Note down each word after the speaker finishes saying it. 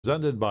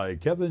presented by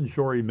Kevin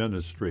Shorey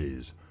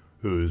Ministries,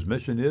 whose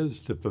mission is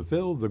to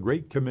fulfill the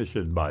Great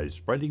Commission by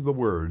spreading the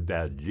word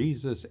that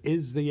Jesus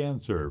is the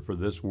answer for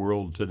this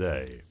world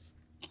today.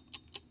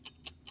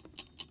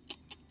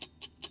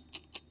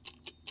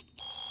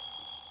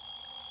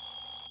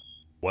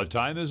 What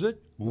time is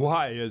it?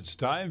 Why, it's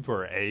time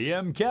for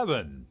AM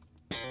Kevin.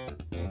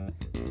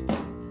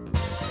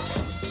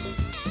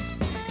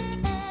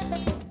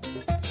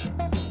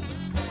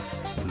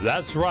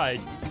 That's right.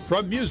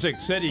 From Music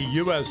City,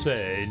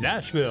 USA,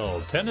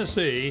 Nashville,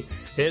 Tennessee,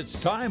 it's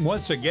time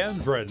once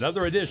again for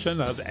another edition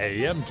of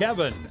AM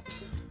Kevin.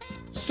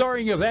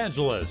 Starring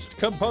evangelist,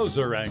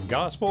 composer, and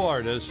gospel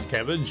artist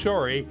Kevin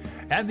Shorey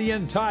and the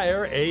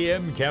entire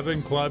AM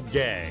Kevin Club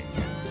gang.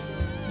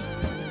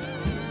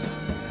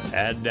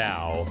 And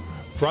now,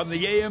 from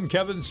the AM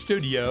Kevin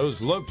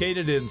Studios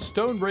located in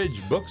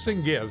Stonebridge Books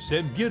and Gifts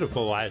in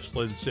beautiful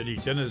Ashland City,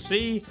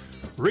 Tennessee,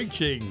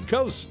 reaching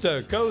coast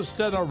to coast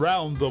and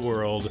around the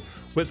world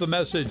with the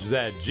message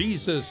that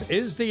Jesus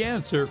is the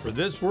answer for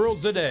this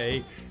world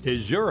today,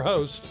 is your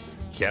host,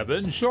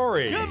 Kevin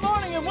Shorey. Good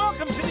morning and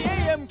welcome to the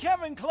AM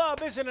Kevin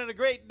Club. Isn't it a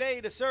great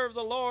day to serve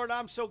the Lord?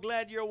 I'm so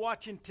glad you're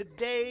watching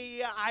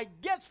today. I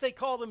guess they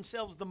call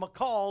themselves the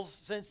McCalls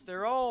since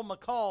they're all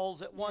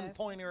McCalls at one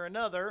point or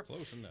another.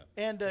 Close enough.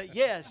 And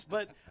yes,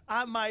 but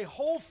my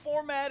whole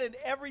format and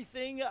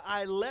everything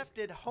I left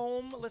at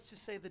home. Let's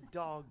just say the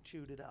dog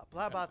chewed it up.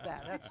 How about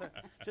that? That's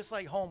just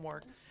like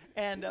homework.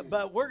 And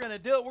but we're going to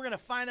do it. We're going to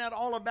find out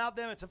all about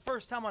them. It's the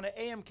first time on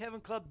the AM Kevin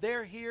Club.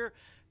 They're here.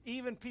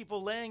 Even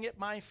people laying at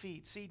my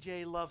feet.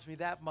 CJ loves me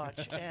that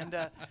much. And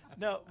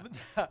no,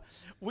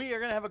 we are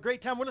going to have a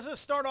great time. We're going to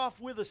start off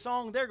with a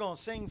song they're going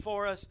to sing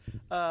for us,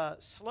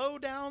 Slow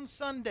Down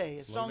Sunday,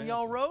 a song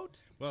y'all wrote?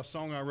 Well, a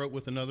song I wrote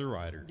with another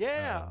writer.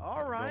 Yeah,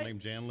 all right. A girl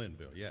named Jan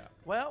Linville, yeah.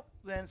 Well,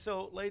 then,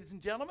 so, ladies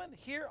and gentlemen,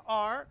 here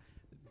are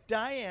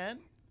Diane,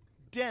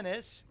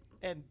 Dennis,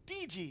 and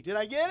DG. Did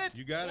I get it?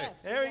 You got it.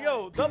 There you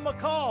go, the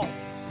McCalls.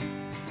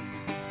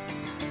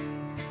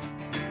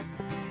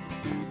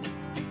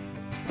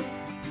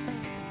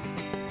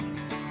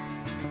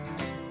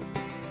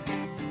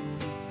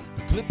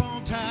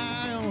 Clip-on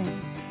tie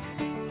on,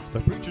 the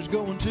preacher's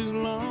going too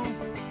long,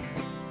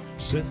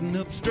 sitting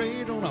up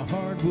straight on a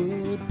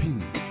hardwood pew.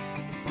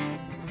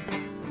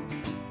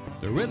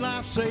 The red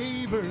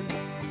lifesaver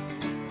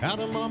out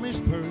of mommy's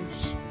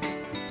purse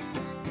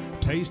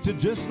tasted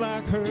just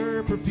like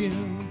her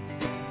perfume.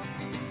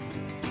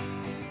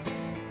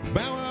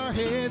 Bow our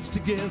heads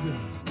together,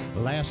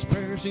 the last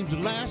prayer seems to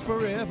last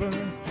forever,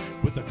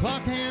 with the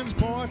clock hands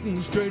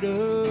pointing straight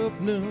up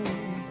noon.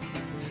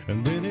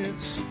 And then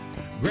it's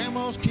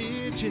Grandma's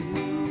kitchen,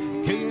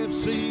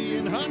 KFC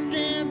and hot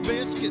canned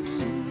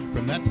biscuits.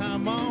 From that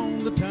time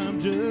on, the time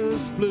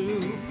just flew.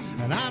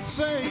 And I'd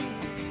say,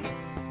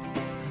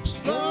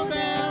 slow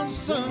down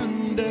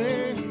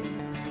Sunday,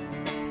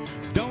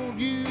 don't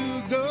you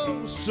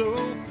go so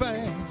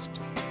fast.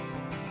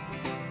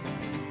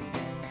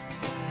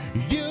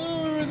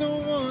 You're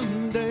the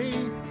one day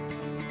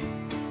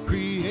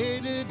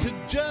created to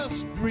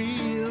just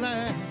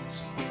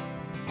relax.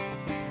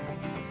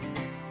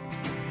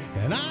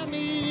 And I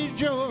need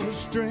your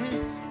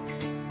strength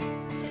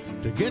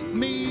to get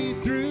me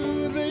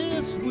through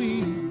this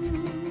week.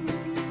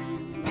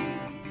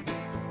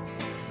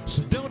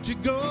 So don't you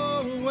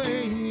go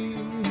away.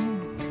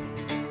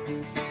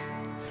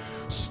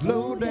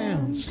 Slow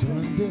down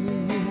Sunday.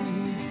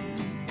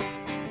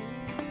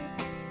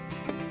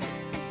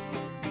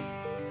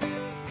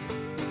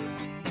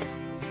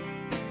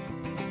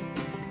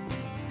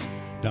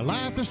 Now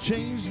life has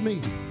changed me.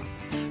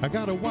 I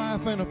got a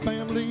wife and a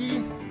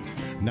family.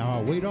 Now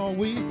I wait all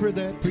week for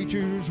that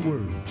preacher's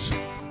words.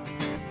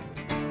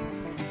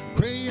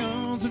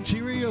 Crayons and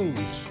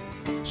Cheerios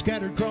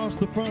scattered across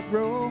the front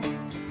row.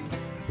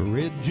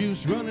 Red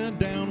juice running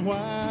down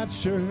white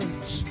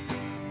shirts.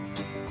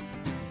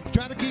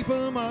 Try to keep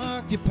them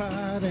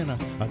occupied, and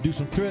I do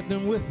some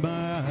threatening with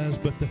my eyes,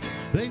 but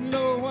they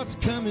know what's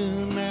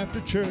coming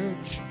after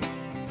church.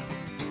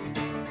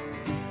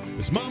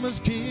 It's Mama's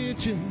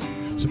kitchen,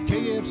 some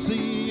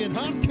KFC and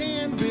hot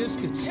canned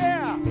biscuits.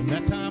 Yeah. From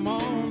that time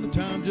on, the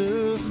time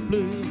just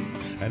flew.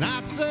 And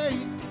I'd say,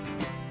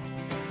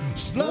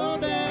 slow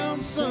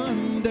down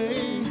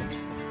Sunday,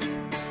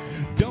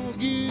 don't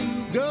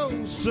you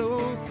go so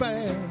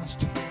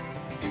fast.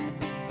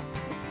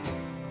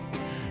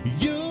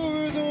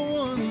 You're the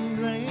one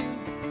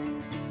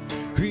thing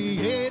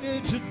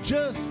created to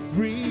just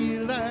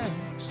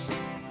relax.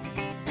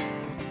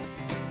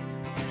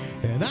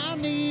 And I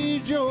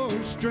need your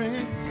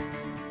strength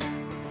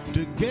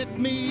to get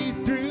me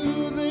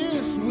through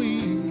this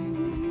week.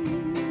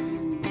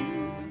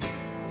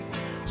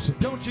 So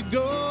don't you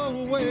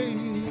go away.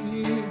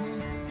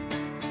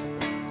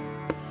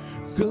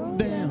 Go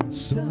down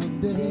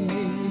Sunday.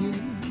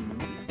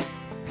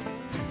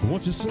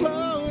 Won't you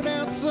slow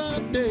down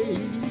Sunday?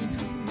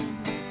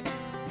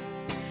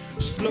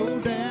 Slow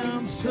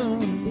down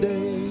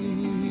Sunday.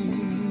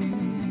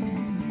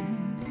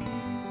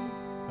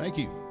 Thank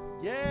you.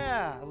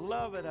 Yeah, I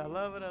love it. I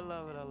love it. I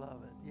love it. I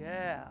love it.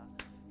 Yeah.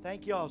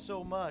 Thank y'all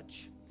so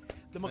much.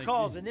 The Thank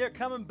McCalls, you. and they're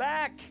coming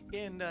back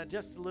in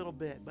just a little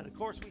bit. But of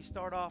course, we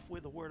start off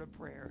with a word of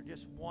prayer.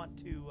 Just want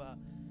to,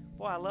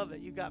 boy, I love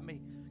it. You got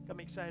me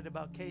excited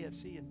about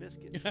KFC and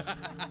biscuits.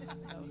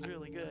 That was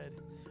really good.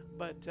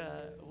 But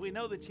we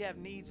know that you have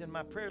needs, and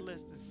my prayer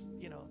list is,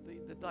 you know,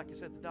 like I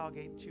said, the dog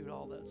ate and chewed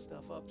all that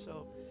stuff up.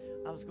 So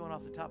I was going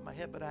off the top of my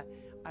head, but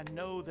I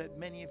know that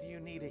many of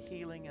you need a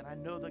healing, and I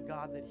know the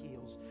God that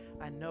heals.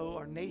 I know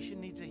our nation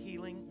needs a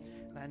healing,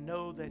 and I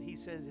know that he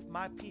says, if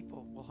my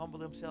people will humble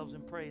themselves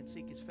and pray and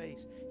seek his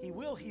face, he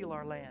will heal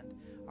our land.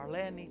 Our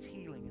land needs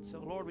healing. And so,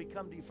 Lord, we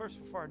come to you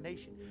first for our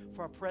nation,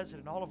 for our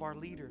president, all of our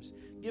leaders.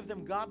 Give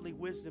them godly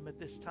wisdom at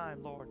this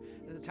time, Lord.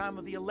 At the time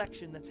of the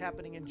election that's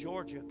happening in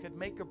Georgia could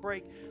make or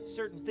break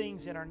certain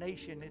things in our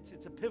nation.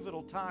 It's a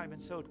pivotal time.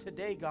 And so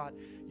today, God,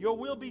 your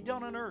will be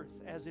done on earth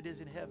as it is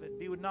in heaven.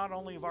 Be with not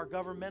only of our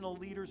governmental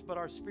leaders, but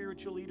our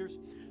spiritual leaders,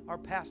 our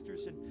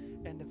pastors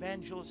and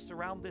evangelists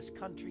around this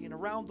country and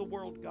around the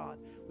world, God.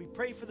 We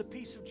pray for the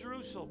peace of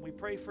Jerusalem. We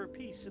pray for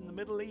peace in the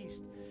Middle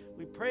East.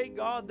 We pray,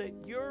 God,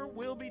 that your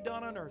will be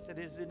done on earth as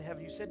it is in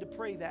heaven. You said to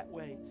pray that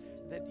way,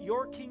 that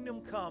your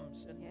kingdom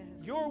comes and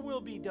your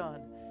will be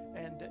done.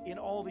 And in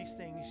all these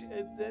things,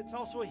 it's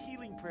also a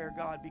healing prayer,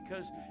 God,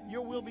 because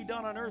your will be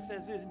done on earth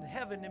as it is in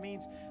heaven. It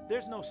means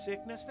there's no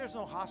sickness, there's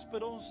no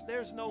hospitals,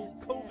 there's no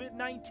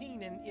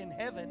COVID-19 in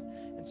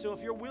heaven. And so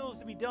if your will is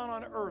to be done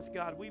on earth,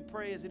 God, we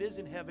pray as it is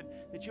in heaven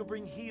that you'll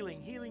bring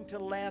healing to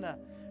Lana,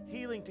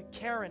 healing to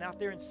Karen out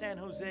there in San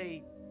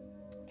Jose,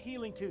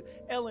 healing to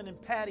Ellen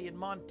and Patty in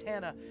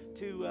Montana,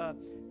 to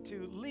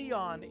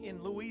Leon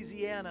in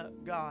Louisiana,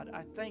 God.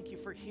 I thank you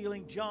for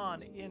healing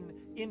John in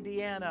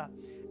Indiana.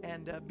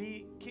 And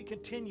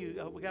continue.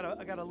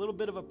 I got a little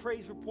bit of a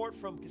praise report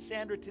from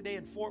Cassandra today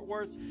in Fort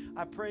Worth.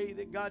 I pray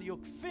that, God,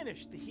 you'll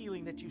finish the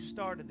healing that you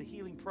started, the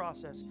healing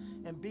process,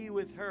 and be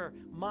with her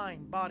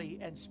mind, body,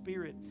 and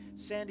spirit.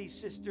 Sandy's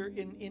sister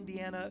in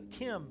Indiana,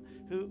 Kim,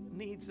 who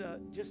needs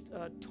just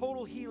a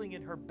total healing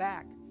in her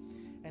back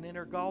and in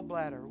her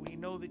gallbladder. We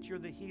know that you're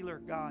the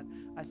healer, God.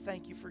 I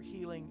thank you for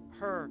healing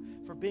her,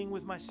 for being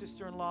with my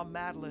sister-in-law,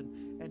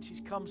 Madeline, and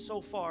she's come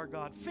so far,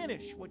 God.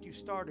 Finish what you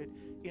started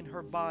in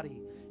her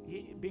body.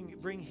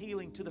 Bring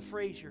healing to the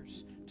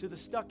Fraziers, to the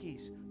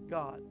Stuckeys,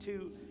 God,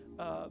 to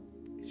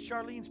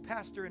Charlene's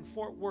pastor in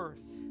Fort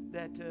Worth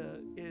that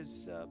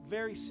is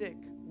very sick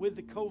with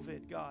the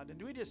COVID, God. And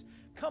do we just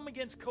come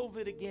against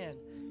COVID again?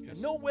 Yes.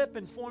 No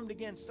weapon formed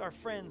against our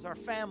friends, our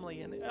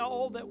family, and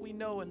all that we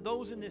know and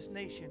those in this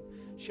nation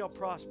shall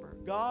prosper.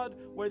 God,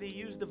 whether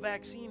you use the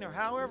vaccine or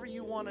however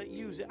you want to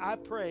use it, I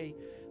pray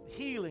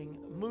healing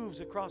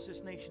moves across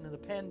this nation, and the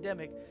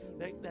pandemic,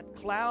 that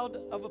cloud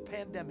of a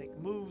pandemic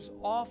moves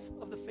off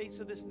of the face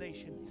of this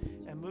nation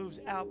and moves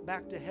out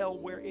back to hell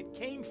where it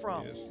came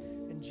from.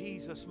 Yes. In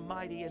Jesus'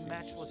 mighty and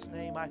matchless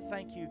name, I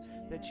thank you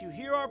that you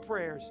hear our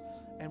prayers,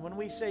 and when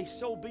we say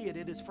so be it,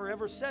 it is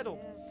forever settled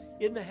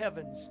in the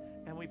heavens.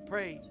 And we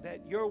pray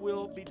that your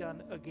will be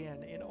done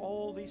again in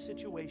all these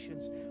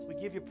situations. We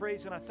give you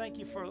praise, and I thank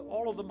you for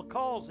all of the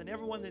McCalls and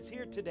everyone that's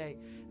here today.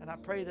 And I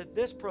pray that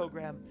this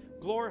program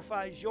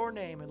glorifies your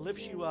name and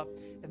lifts you up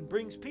and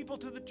brings people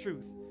to the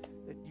truth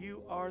that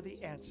you are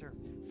the answer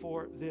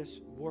for this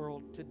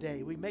world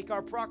today. We make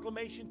our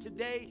proclamation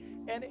today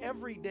and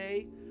every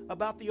day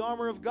about the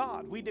armor of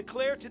God. We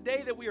declare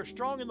today that we are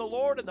strong in the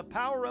Lord and the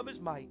power of his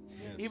might.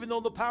 Yes. Even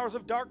though the powers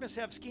of darkness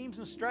have schemes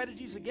and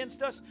strategies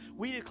against us,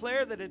 we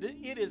declare that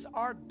it is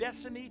our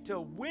destiny to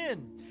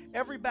win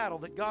every battle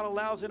that God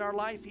allows in our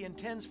life. He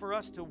intends for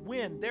us to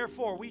win.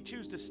 Therefore, we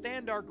choose to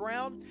stand our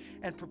ground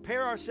and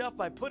prepare ourselves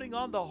by putting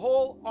on the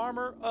whole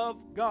armor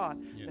of God.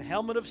 Yes. The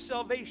helmet of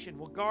salvation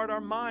will guard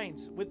our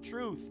minds with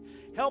truth.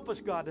 Help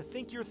us, God, to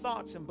think your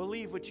thoughts and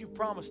believe what you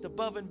promised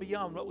above and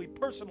beyond what we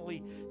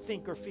personally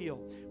think or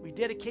feel. We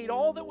dedicate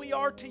all that we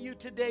are to you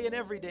today and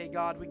every day,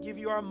 God. We give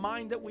you our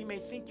mind that we may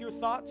think your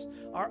thoughts,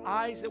 our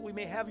eyes that we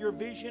may have your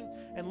vision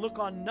and look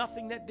on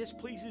nothing that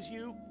displeases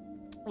you.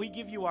 We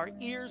give you our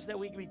ears that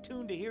we can be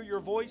tuned to hear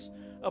your voice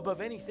above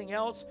anything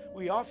else.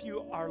 We offer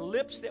you our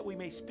lips that we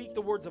may speak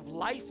the words of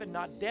life and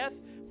not death,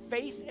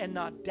 faith and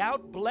not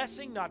doubt,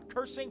 blessing, not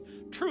cursing,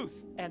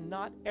 truth and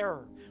not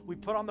error. We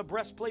put on the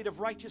breastplate of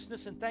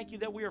righteousness and thank you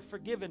that we are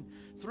forgiven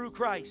through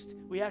Christ.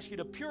 We ask you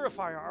to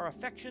purify our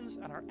affections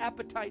and our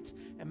appetites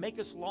and make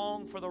us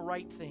long for the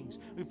right things.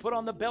 We put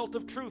on the belt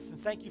of truth and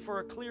thank you for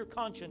a clear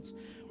conscience.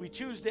 We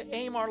choose to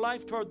aim our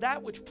life toward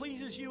that which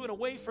pleases you and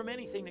away from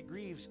anything that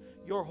grieves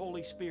your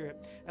Holy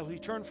Spirit. As we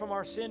turn from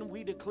our sin,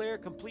 we declare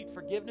complete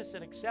forgiveness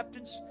and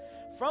acceptance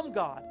from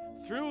God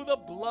through the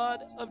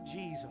blood of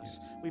Jesus.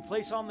 We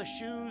place on the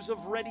shoes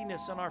of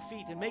readiness on our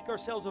feet and make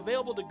ourselves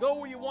available to go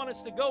where you want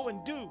us to go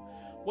and do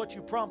what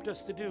you prompt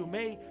us to do.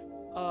 May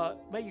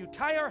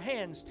tie our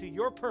hands to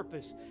your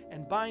purpose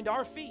and bind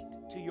our feet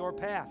to your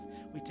path.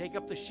 We take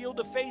up the shield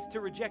of faith to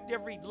reject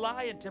every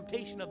lie and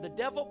temptation of the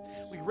devil.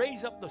 We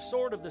raise up the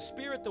sword of the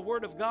Spirit, the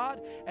Word of God,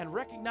 and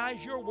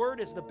recognize your Word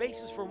as the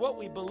basis for what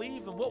we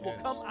believe and what will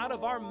come out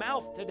of our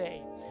mouth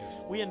today.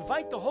 We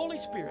invite the Holy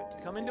Spirit to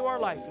come into our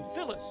life and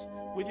fill us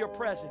with your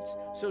presence.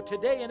 So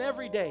today and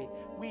every day,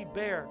 we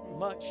bear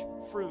much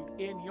fruit.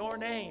 In your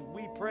name,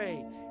 we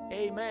pray.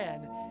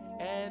 Amen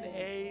and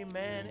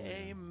amen,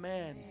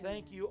 amen.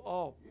 Thank you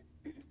all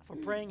for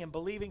praying and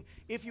believing.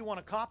 If you want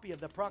a copy of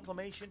the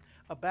proclamation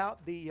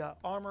about the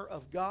armor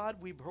of God,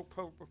 we're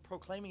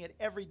proclaiming it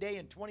every day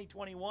in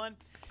 2021,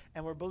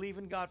 and we're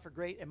believing God for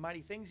great and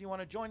mighty things. You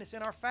want to join us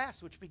in our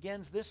fast, which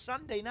begins this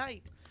Sunday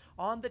night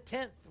on the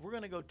 10th. We're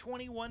going to go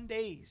 21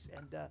 days,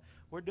 and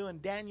we're doing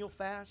Daniel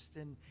fast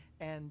and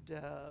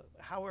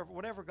however,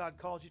 whatever God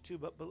calls you to,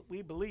 but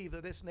we believe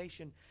that this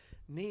nation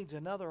needs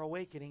another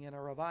awakening and a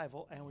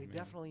revival, and we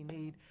definitely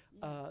need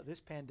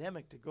this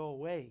pandemic to go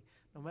away.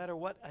 No matter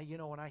what,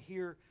 when I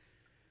hear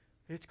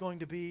it's going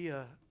to be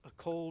a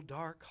cold,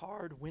 dark,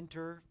 hard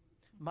winter,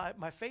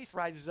 my faith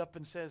rises up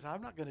and says,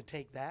 I'm not going to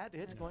take that.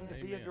 It's going to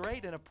be a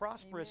great and a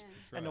prosperous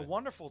and a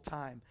wonderful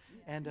time.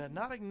 And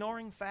not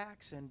ignoring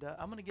facts. And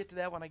I'm going to get to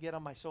that when I get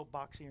on my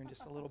soapbox here in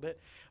just a little bit.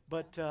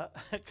 But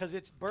because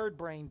it's Bird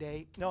Brain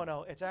Day.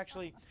 No, it's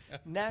actually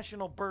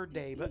National Bird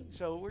Day. But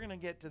so we're going to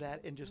get to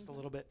that in just a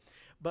little bit.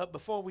 But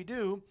before we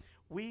do,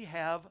 we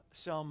have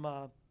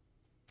some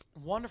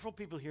wonderful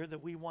people here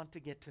that we want to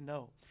get to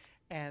know.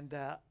 And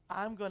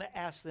I'm going to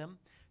ask them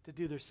to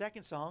do their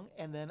second song,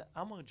 and then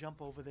I'm going to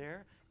jump over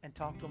there and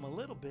talk to them a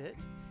little bit,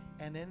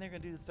 and then they're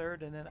going to do the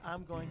third, and then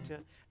I'm going to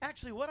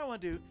actually what I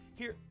want to do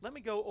here. Let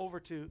me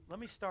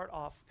start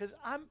off because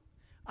I'm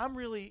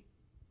ready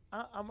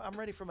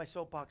for my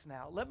soapbox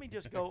now. Let me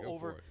just go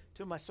over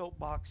to my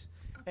soapbox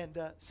and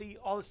see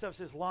all the stuff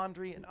says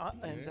laundry and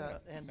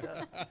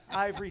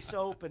ivory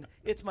soap, and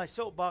it's my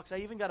soapbox. I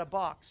even got a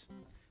box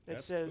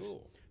that says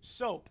cool.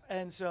 Soap.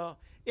 And so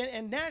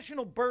and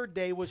National Bird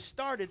Day was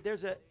started.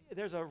 There's a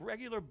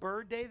regular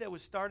bird day that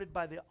was started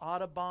by the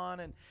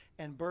Audubon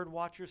and bird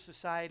watcher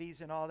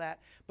societies and all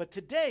that. But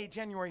today,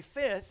 January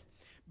 5th,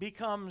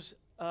 becomes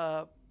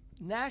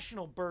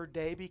National Bird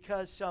Day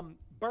because some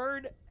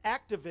bird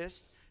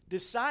activists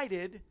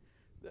decided,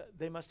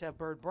 they must have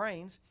bird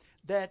brains,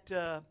 that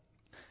I'm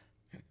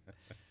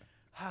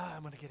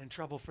going to get in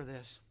trouble for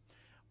this,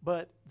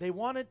 but they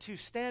wanted to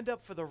stand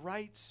up for the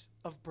rights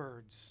of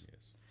birds. Yes.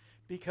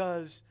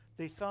 Because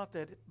they thought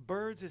that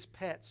birds as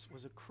pets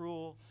was a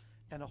cruel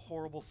and a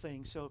horrible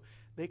thing. So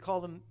they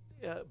call them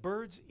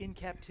birds in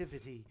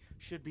captivity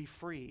should be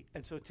free.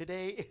 And so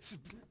today is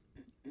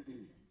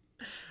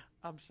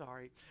I'm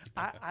sorry.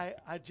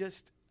 I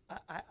just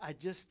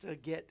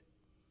get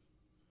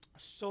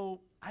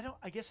so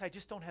I guess I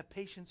just don't have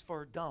patience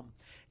for dumb.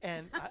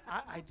 And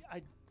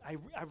I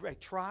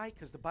try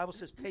because the Bible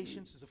says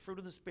patience is a fruit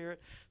of the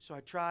Spirit, so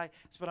I try.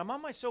 But I'm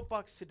on my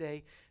soapbox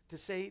today to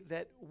say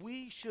that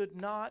we should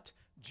not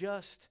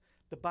just,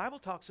 the Bible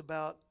talks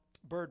about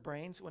bird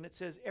brains when it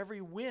says every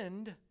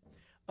wind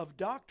of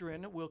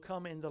doctrine will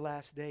come in the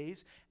last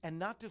days, and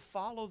not to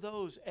follow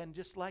those and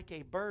just like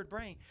a bird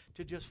brain,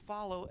 to just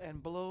follow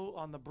and blow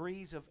on the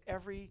breeze of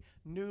every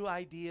new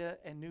idea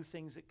and new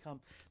things that come.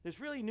 There's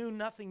really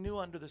nothing new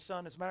under the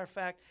sun. As a matter of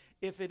fact,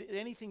 if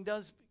anything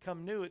does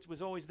come new, it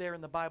was always there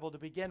in the Bible to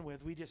begin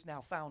with. We just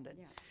now found it.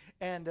 Yeah.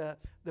 And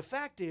the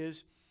fact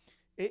is,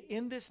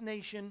 in this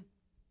nation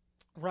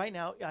right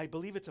now, I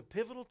believe it's a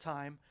pivotal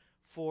time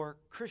for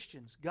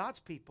Christians,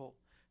 God's people,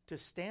 to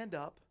stand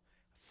up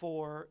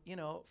for,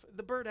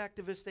 the bird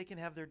activists. They can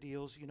have their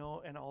deals,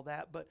 and all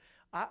that. But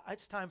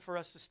it's time for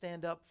us to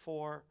stand up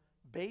for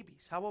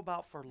babies. How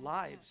about for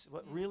lives?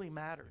 What really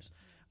matters.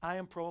 I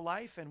am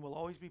pro-life and will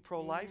always be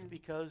pro-life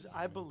because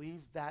I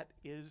believe that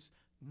is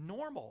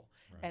normal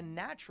and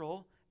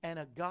natural and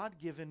a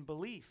God-given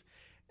belief.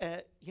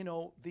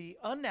 The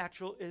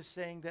unnatural is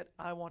saying that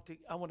I want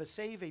to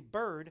save a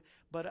bird,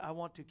 but I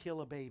want to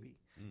kill a baby.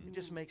 It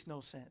just makes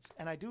no sense.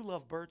 And I do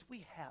love birds.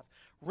 We have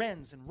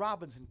wrens and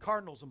robins and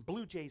cardinals and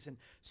blue jays and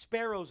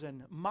sparrows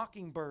and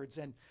mockingbirds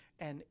and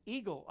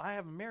eagle. I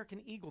have an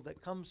American eagle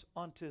that comes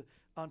onto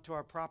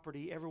our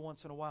property every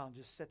once in a while and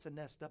just sets a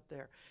nest up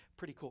there.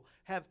 Pretty cool.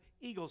 Have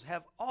eagles,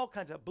 have all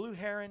kinds of blue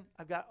heron.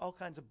 I've got all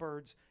kinds of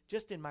birds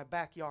just in my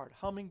backyard.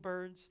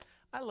 Hummingbirds.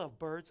 I love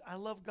birds. I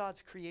love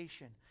God's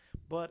creation.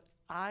 But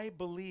I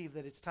believe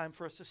that it's time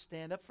for us to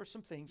stand up for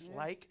some things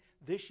like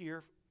this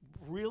year,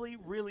 really,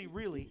 really,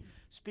 really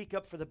speak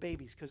up for the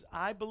babies, because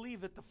I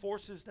believe that the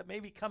forces that may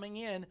be coming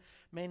in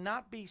may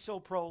not be so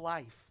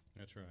pro-life.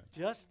 That's right.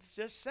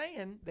 Just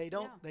saying, they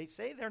don't. Yeah. They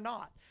say they're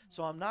not.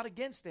 So I'm not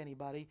against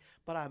anybody,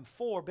 but I'm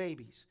for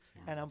babies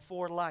and I'm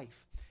for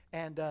life,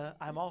 and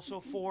I'm also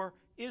for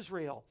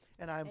Israel,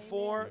 and I'm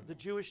for the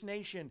Jewish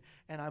nation,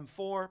 and I'm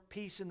for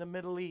peace in the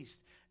Middle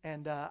East.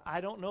 And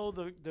I don't know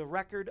the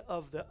record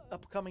of the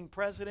upcoming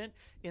president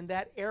in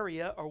that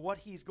area or what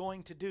he's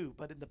going to do.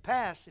 But in the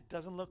past, it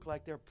doesn't look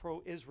like they're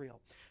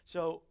pro-Israel.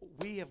 So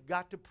we have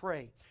got to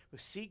pray. We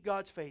seek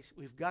God's face.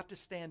 We've got to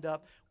stand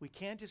up. We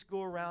can't just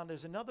go around.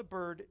 There's another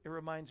bird it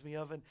reminds me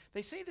of. And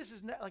they say this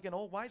is like an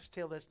old wives'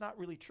 tale that's not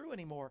really true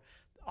anymore.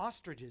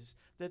 Ostriches,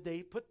 that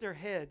they put their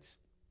heads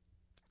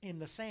in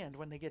the sand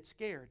when they get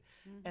scared.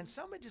 And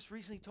someone just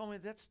recently told me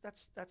that's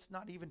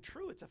not even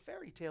true. It's a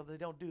fairy tale. They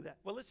don't do that.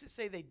 Well, let's just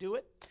say they do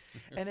it.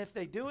 And if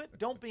they do it,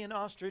 don't be an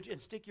ostrich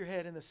and stick your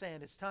head in the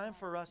sand. It's time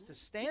for us to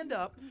stand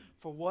up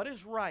for what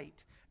is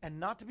right and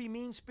not to be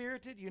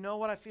mean-spirited. You know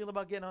what I feel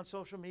about getting on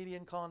social media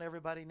and calling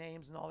everybody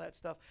names and all that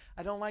stuff.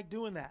 I don't like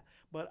doing that.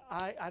 But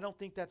I don't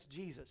think that's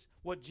Jesus.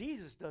 What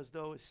Jesus does,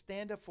 though, is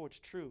stand up for what's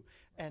true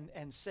and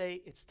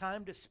say it's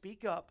time to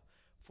speak up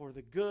for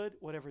the good,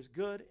 whatever is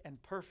good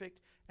and perfect,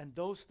 and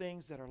those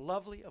things that are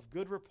lovely, of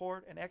good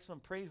report, and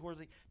excellent,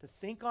 praiseworthy, to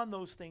think on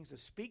those things, to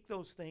speak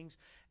those things,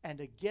 and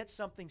to get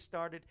something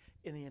started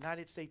in the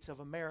United States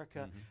of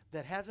America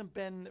that hasn't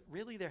been,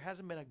 really, there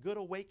hasn't been a good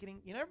awakening.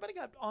 You know, everybody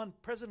got on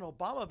President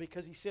Obama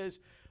because he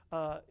says,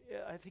 I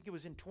think it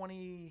was in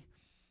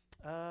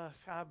I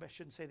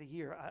shouldn't say the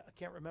year. I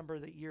can't remember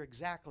the year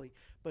exactly.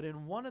 But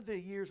in one of the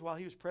years while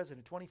he was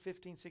president,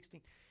 2015,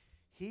 16,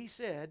 he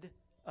said,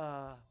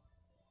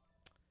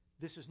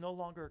 this is no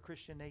longer a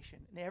Christian nation.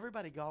 And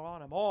everybody got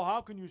on him. Oh,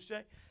 how can you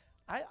say?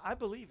 I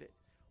believe it.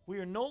 We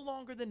are no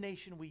longer the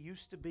nation we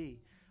used to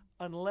be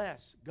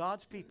unless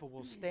God's people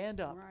will stand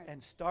up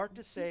and start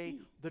to say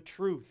the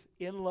truth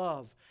in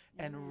love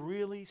and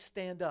really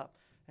stand up.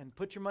 And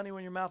put your money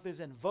where your mouth is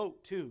and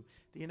vote, too.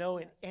 You know,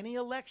 in any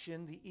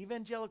election, the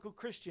evangelical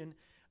Christian,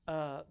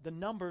 the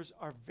numbers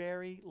are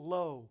very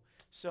low.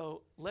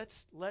 So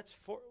let's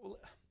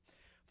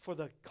for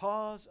the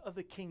cause of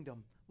the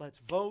kingdom, let's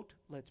vote,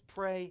 let's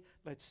pray,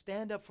 let's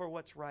stand up for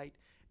what's right.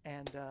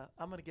 And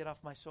I'm going to get off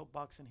my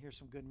soapbox and hear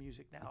some good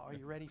music now. Are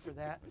you ready for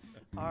that?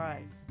 All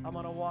right. I'm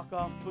going to walk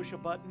off, push a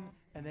button,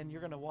 and then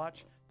you're going to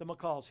watch the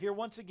McCalls. Here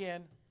once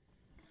again,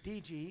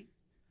 DG,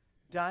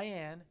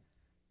 Diane,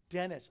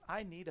 Dennis.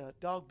 I need a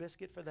dog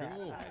biscuit for that.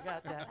 Cool. I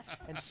got that.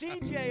 And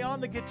CJ on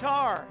the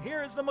guitar.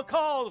 Here is the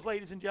McCalls,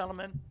 ladies and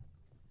gentlemen.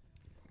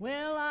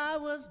 Well, I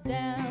was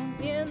down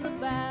in the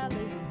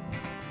valley,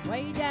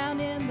 way down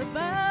in the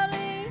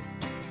valley,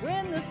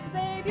 when the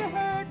Savior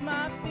heard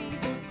my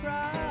people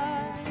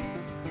cry.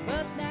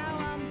 But now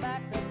I'm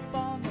back up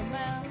on the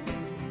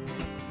mountain,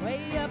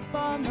 way up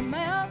on the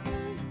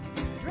mountain,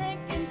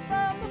 drinking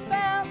from the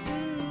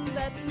fountain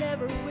that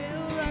never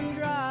will run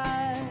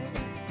dry.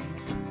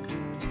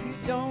 You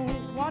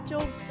don't watch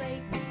old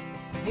Satan,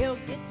 he'll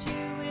get you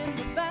in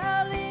the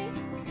valley,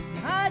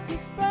 hide you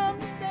from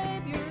the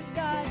Savior's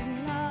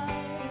guiding light.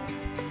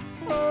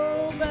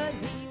 Oh, but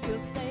he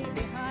will stay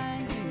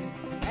behind you,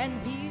 and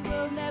he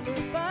will never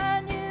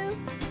find you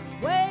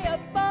way up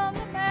on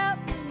the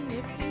mountain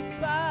if you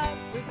fight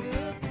the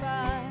good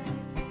fight.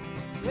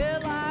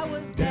 Well, I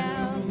was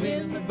down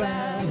in the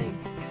valley,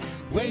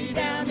 way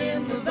down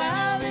in the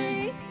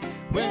valley,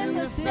 when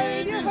the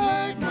Savior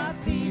heard my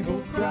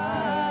feeble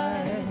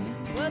cry.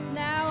 But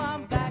now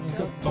I'm back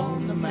up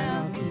on the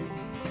mountain,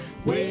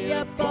 way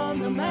up on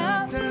the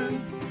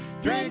mountain,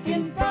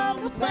 drinking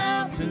from the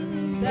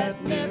fountain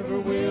that never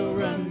will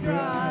run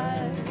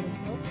dry.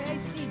 Okay,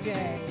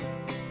 CJ.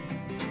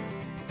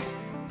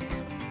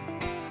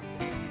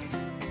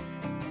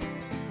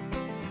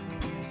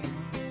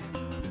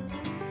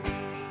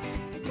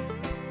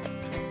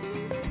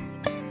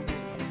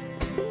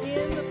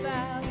 In the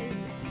valley,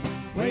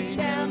 way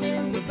down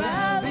in the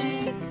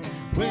valley,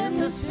 when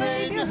the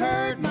Savior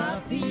heard my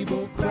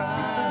feeble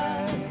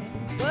cry.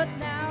 But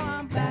now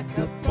I'm back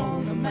up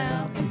on the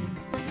mountain,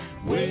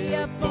 way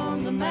up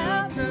on the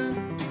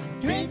mountain,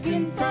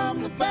 drinking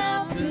from the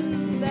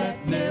fountain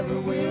that never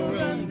will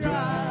run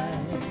dry.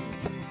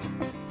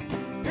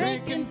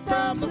 Drinking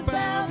from the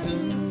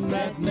fountain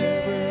that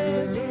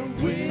never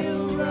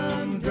will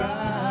run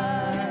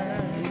dry.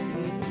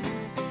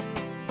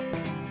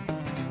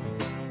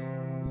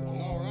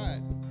 All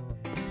right.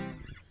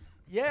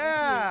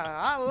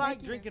 Yeah, I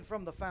like drinking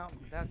from the fountain.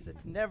 That's it.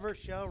 Never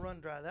shall run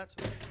dry. That's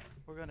what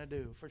we're going to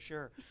do for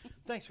sure.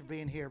 Thanks for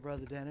being here,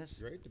 Brother Dennis.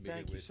 Great to be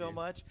Thank here you with so you.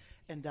 much.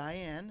 And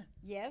Diane.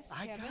 Yes,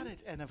 I Kevin. got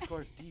it. And, of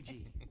course,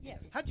 DG.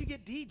 Yes. How'd you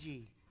get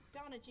DG?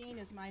 Donna Jean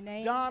is my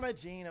name. Donna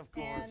Jean, of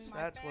course. And my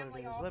That's what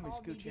family it is. all Let me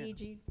called scoot you in.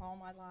 DG all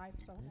my life,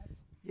 so that's...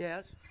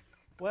 Yes.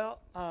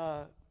 Well,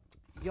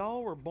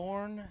 y'all were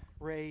born,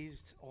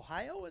 raised,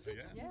 Ohio, is it?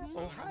 Yeah. Yes.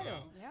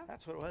 Ohio. Yeah.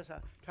 That's what it was.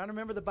 I'm trying to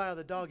remember the bio.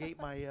 The dog ate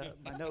my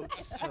my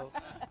notes. So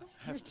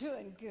You're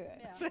doing good.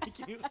 Yeah.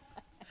 thank you.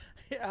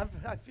 Yeah,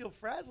 I feel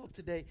frazzled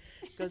today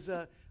because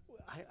I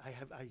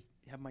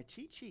have my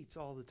cheat sheets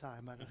all the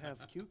time. I don't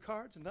have cue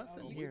cards and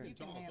nothing Oh, we here. can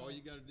talk. handle All it.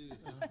 you got to do is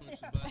just push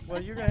the button.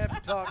 Well, you're gonna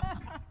have to talk.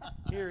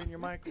 here in your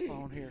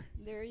microphone here.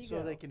 There you so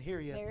go. they can hear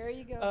you. There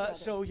you go. brother.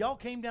 So y'all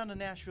came down to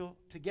Nashville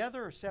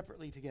together or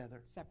separately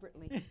together?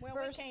 Separately. Well,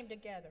 First, we came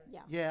together.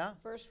 Yeah. Yeah.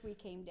 First we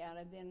came down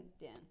and then.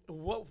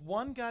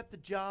 One got the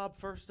job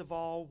first of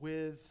all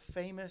with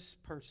famous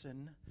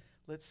person.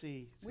 Let's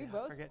see. We I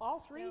both, forget. all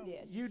three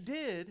did. You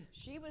did.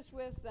 She was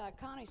with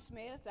Connie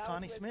Smith. I Connie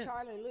was with Smith.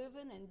 Charlie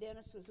Leuven, and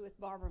Dennis was with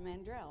Barbara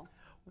Mandrell.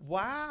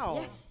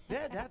 Wow.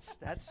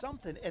 That's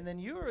something. And then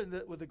you were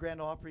with the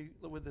Grand Ole Opry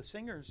with the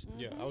singers.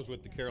 Yeah, I was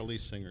with the Carol Lee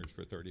Singers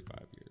for 35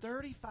 years.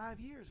 35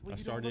 years. Well, I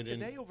you started don't look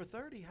in- a day over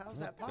 30. How's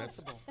that That's-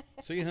 possible?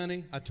 See,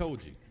 honey, I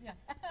told you.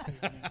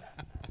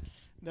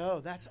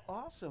 No, that's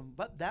awesome.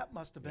 But that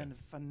must have been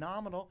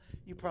phenomenal.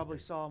 You probably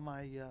saw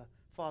my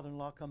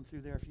father-in-law come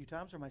through there a few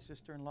times, or my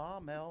sister-in-law,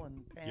 Mel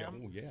and Yeah,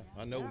 Pam. oh, yeah.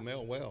 I know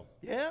Mel well.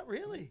 Yeah,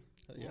 really.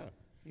 Yeah.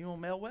 You know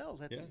Mel Wells.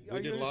 That's Yeah, oh,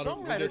 we did you're a lot of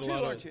songwriter too,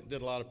 aren't you?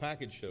 did a lot of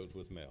package shows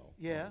with Mel.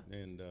 Yeah.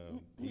 And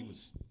he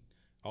was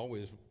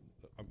always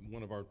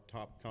one of our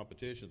top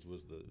competitions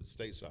was the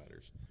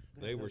Statesiders.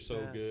 They were the so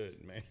best.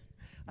 good, man.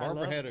 I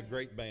Barbara love had a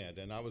great band,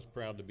 and I was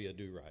proud to be a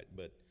do-right.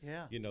 But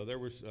Yeah. you know, there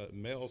was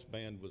Mel's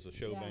band was a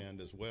show Yeah. band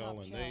as well,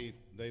 Top and shelf.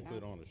 they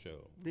put on a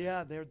show.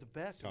 Yeah, they're the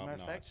best. As a Top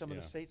matter of fact, notch, some of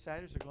yeah. the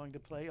Statesiders are going to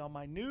play on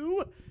my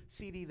new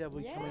CD that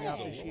will be coming out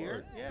Yay. this year.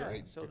 Lord. Yeah,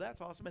 Great. so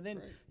that's awesome. And then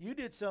Great. you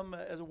did some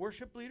as a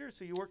worship leader,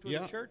 so you worked with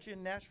Yeah. a church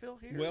in Nashville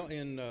here? Well,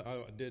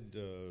 I did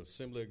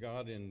Assembly of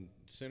God in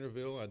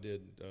Centerville. I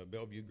did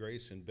Bellevue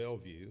Grace in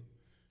Bellevue,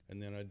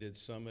 and then I did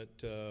some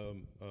at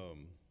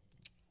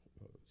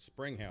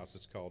Springhouse.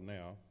 It's called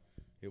now.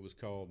 It was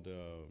called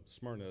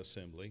Smyrna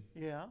Assembly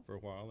Yeah. for a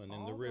while, and in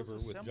All the those river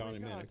with Assembly Johnny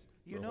of God. Minnick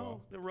You for a know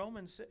while. the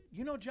Romans.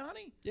 You know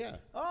Johnny? Yeah,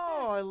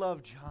 Oh, I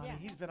love Johnny. Yeah.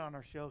 He's been on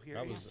our show here.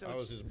 I He's was so- I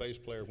was his bass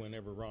player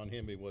whenever Ron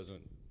Hemby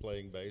wasn't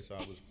playing bass. I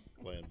was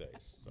playing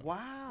bass. So.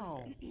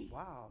 Wow.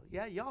 Wow.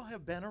 Yeah, y'all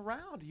have been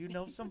around. You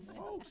know some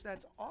folks.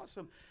 That's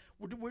awesome.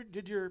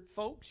 Did your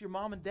folks, your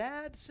mom and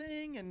dad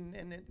sing?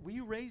 And were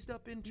you raised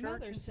up in church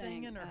Mother and sang,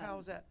 singing, or how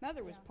was that?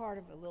 Mother was part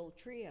of a little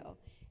trio,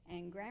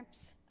 and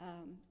Gramps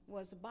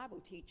was a Bible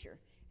teacher,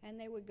 and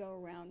they would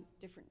go around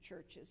different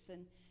churches,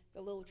 and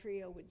the little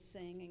trio would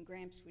sing, and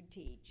Gramps would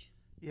teach.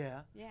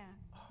 Yeah. Yeah.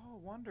 Oh,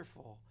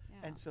 wonderful.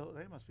 Yeah. And so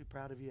they must be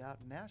proud of you out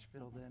in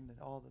Nashville then, and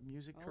all the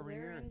music Oh, they're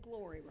career. in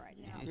glory right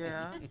now.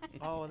 Yeah.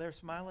 Oh, they're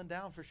smiling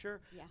down for sure.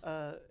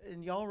 Yeah.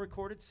 And y'all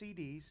recorded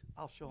CDs.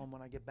 I'll show them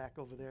when I get back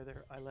over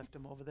there. I left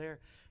them over there.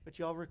 But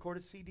y'all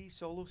recorded CDs,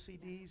 solo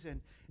CDs,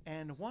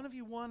 and one of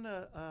you won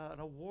an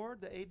award,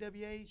 the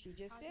AWA. She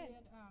just I did. did,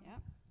 Yeah.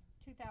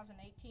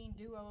 2018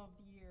 Duo of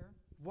the Year,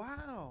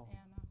 Wow. and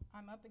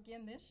I'm up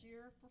again this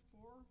year for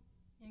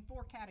in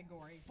four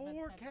categories. but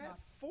that's not-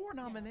 Four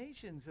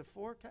nominations of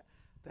four.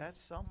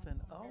 That's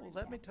something. Oh,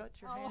 let me touch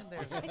your hand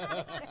there.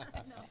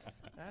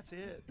 That's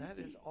it. That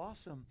is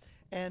awesome.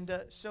 And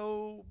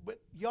but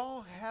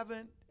y'all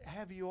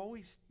have you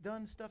always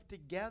done stuff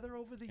together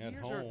over the At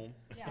years? home.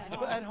 Yeah,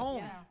 At home.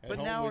 Yeah. At But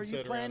home, now we'd are you sit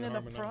around planning and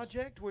a harmonize.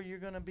 project where you're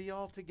going to be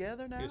all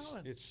together now?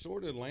 It's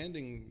sort of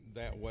landing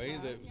that way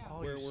that Oh,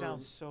 where you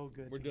sound so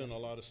good. we're doing a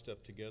lot of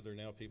stuff together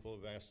now. People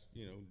have asked,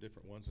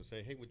 different ones and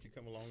say, hey, would you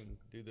come along and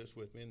do this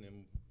with me? And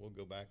then we'll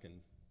go back and,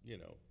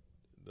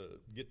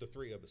 get the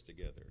three of us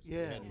together. So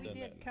Yeah. hadn't We done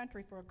did that.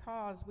 Country for a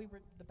Cause. We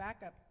were the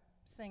backup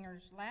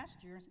singers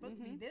last year. It's supposed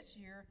to be this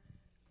year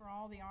for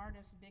all the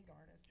artists, big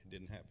artists. It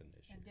didn't happen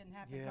this year. And it didn't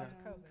happen Yeah, because of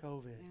COVID.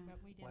 COVID. But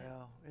we did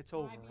Well, it's 5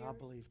 over, I years.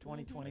 believe. I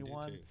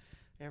 2021. do too.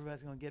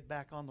 Everybody's going to get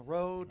back on the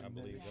road, I and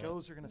believe the that.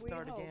 shows are going to We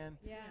start hope. again.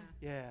 Yeah.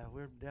 Yeah,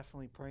 we're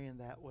definitely praying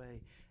that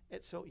way.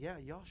 So, yeah,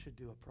 y'all should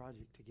do a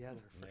project together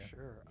for Yeah,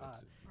 sure.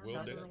 that's it. Our Will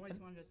mother do. always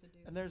wanted us to do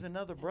And there's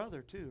another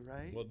brother, too,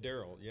 right? Well,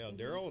 Daryl,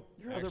 Daryl.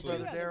 Your other actually- brother,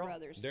 Two other Daryl?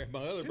 brothers. My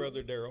other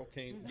brother Daryl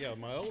came. Yeah,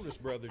 my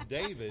oldest brother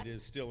David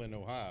is still in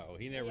Ohio.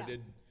 He never Yeah.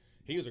 did.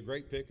 He was a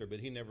great picker, but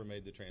he never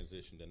made the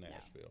transition to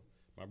Nashville.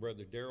 My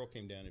brother Daryl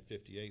came down in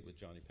 '58 with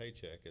Johnny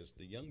Paycheck as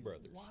the Young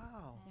Brothers.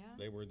 Wow. Yeah.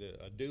 They were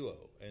a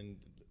duo, and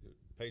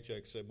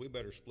Paycheck said we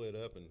better split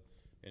up and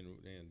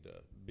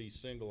be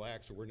single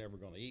acts, or we're never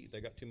going to eat. They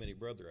got too many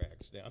brother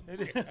acts down there.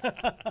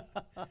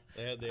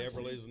 They had the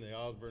Everleys and the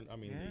Osborne. I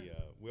mean Yeah.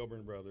 the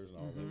Wilburn brothers and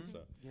all that.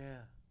 So,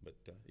 Yeah. but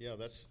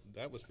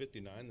that was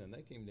 '59. Then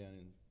they came down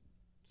in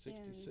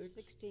In '66.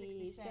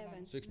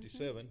 67.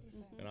 67,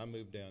 and I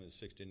moved down in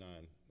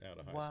 '69 out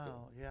of high Wow.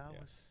 school. Yeah, I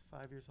was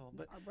 5 years old.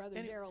 But Our brother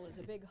any- Daryl is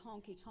a big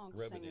honky tonk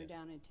Rub it singer in.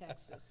 down in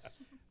Texas.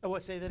 Oh,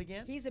 what? Say that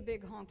again. He's a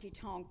big honky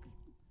tonk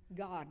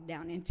god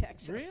down in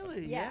Texas.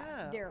 Really?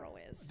 Yeah. Yeah. Daryl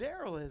is.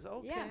 Daryl is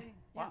okay. Yeah,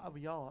 Wow,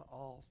 y'all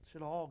all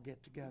should all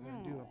get together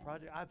and do a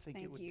project. I think it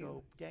thank would you.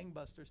 go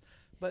gangbusters.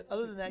 But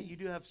other than that, you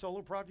do have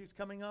solo projects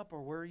coming up,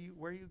 or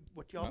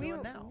what y'all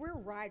doing now? We're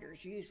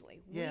writers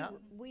usually. Yeah.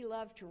 We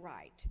love to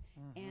write,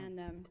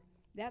 and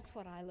that's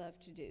what I love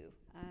to do.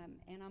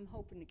 And I'm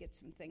hoping to get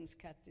some things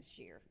cut this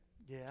year.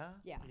 Yeah.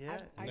 Yeah,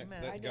 Yeah. I-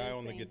 Amen. That I guy don't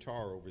on the think-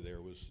 guitar over there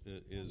is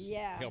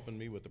Yeah. helping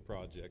me with the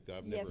project.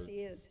 I've Yes, never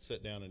he is.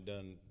 sat down and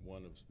done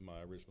one of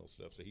my original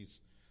stuff. So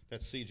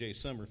that's C.J.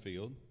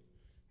 Summerfield,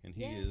 and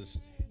he Yeah.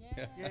 is.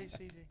 Yay,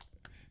 CJ.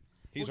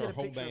 He's We'll our get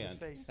a whole picture of his band.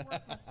 face.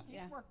 He's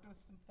Yeah. worked with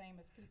some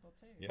famous people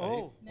too. Yeah,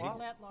 Oh, wow.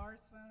 Nicolette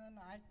Larson,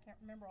 I can't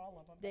remember all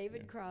of them.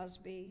 David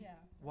Crosby. Yeah.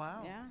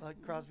 Wow. Yeah.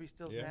 Like Crosby,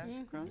 Stills, Yeah.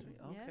 Nash, Crosby.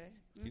 Okay. Yes.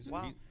 He's,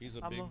 Wow. he's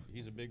a I'm big a-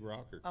 he's a big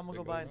rocker. I'm gonna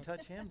go Big by old and rocker.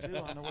 touch him too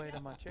on the way to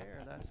my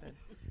chair. That's it.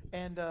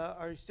 And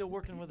are you still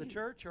working with the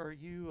church, or are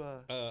you?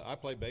 I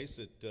play bass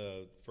at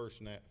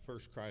First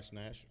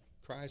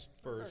Christ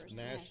First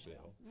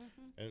Nashville,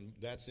 and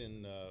that's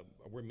in.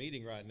 We're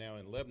meeting right now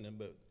in Lebanon,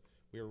 but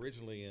we were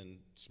originally in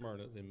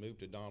Smyrna, then moved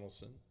to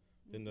Donaldson.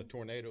 Then the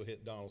tornado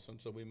hit Donaldson,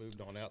 so we moved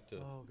on out to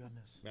Oh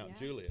goodness. Mount Yeah.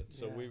 Juliet.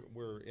 So Yeah.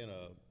 we're in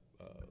a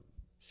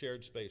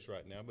shared space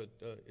right now, but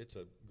it's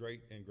a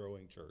great and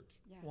growing church.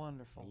 Yeah.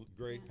 Wonderful.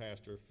 Great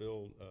pastor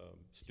Phil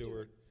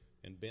Stewart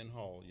and Ben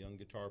Hall, young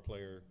guitar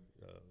player,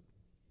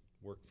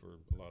 worked for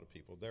a lot of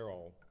people. They're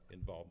all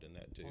involved in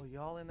that too. Well,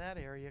 y'all in that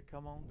area,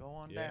 come on, go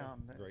on Yeah,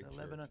 down. great church,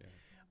 Lebanon.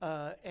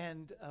 yeah.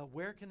 And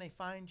where can they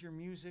find your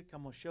music?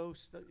 I'm gonna show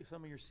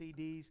some of your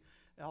CDs,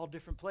 all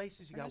different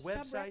places. You got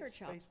Ernest Tubb Record websites,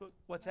 Shop. Facebook.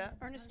 What's that?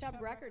 Ernest Tubb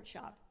Record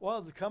Shop.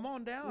 Well, come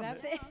on down.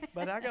 That's it.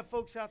 But I got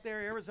folks out there,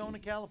 Arizona,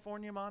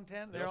 California,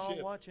 Montana. They're They'll all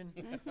ship. watching.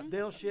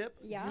 They'll ship.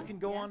 Yeah, You can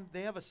go yeah. on.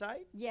 They have a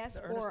site.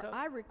 Yes, The Ernest or Tubb?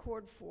 I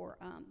record for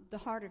the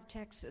Heart of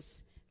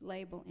Texas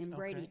label in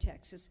Brady, Okay.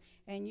 Texas.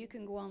 And you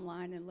can go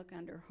online and look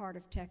under Heart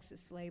of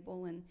Texas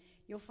label, and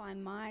you'll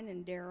find mine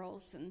and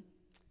Daryl's. And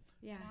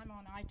yeah. I'm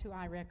on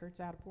I2I Records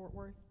out of Fort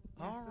Worth,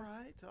 Texas. All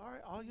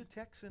right. All you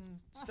Texan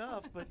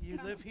stuff, but you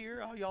live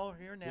here. All y'all are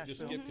here in We Nashville.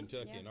 just skipped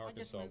Kentucky Yeah. and I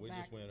just Arkansas. moved We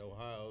just back. went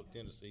Ohio,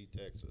 Tennessee,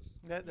 Texas.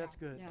 That's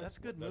good. Yeah. That's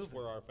good That's moving.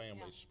 where our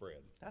family's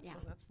spread. That's Yeah.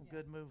 that's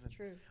good moving.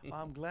 True. Well,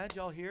 I'm glad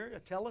y'all here.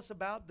 Tell us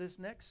about this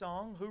next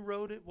song. Who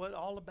wrote it? What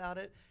all about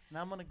it? And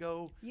I'm gonna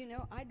go. You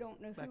know, I don't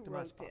know Back who to my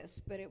wrote spot. this,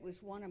 but it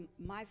was one of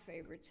my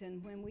favorites.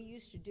 And when we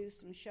used to do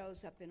some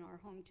shows up in our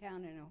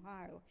hometown in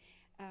Ohio,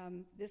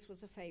 this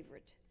was a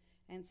favorite.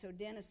 And so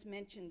Dennis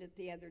mentioned it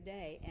the other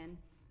day, and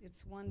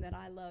it's one that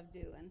I love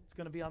doing. It's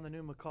gonna be on the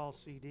new McCalls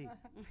CD.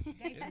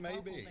 It may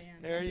be.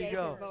 There you Gaither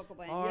go. Vocal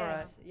Band. All right.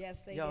 Yes,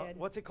 yes, they Yeah, did.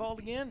 what's it called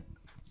again?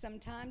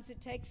 Sometimes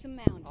it takes a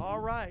mountain. All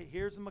right.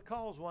 Here's the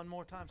McCalls one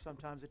more time.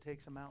 Sometimes it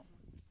takes them out.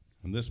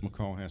 And this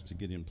McCall has to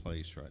get in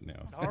place right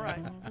now. All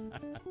right.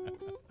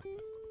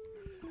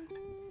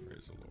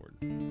 Praise the Lord.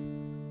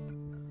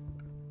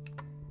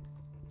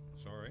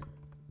 Sorry.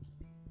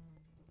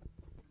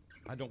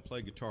 I don't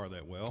play guitar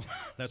that well.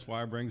 That's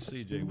why I bring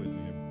CJ with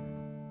me.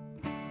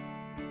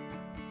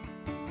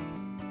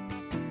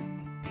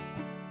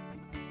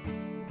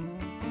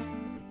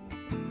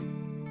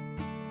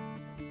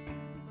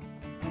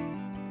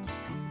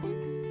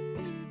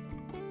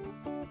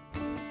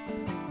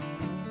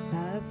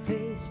 I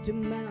faced a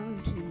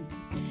mountain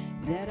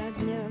that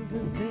I've never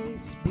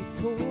faced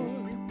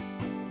before.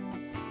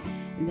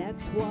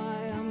 That's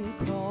why I'm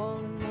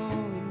calling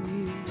on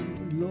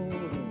you,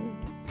 Lord.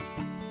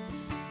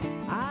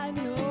 I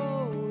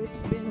know it's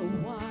been a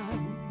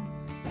while,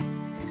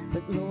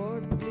 but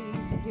Lord,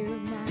 please hear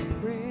my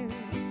prayer.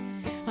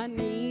 I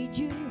need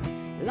you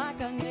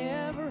like I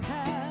never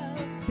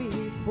have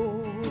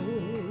before.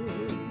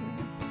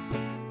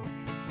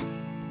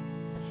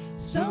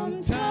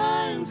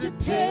 Sometimes it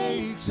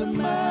takes a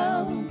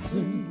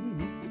mountain.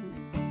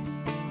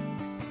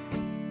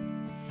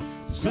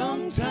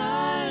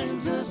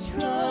 Sometimes a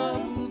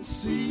troubled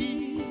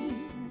sea.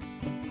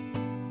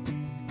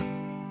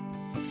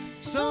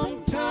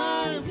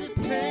 Sometimes it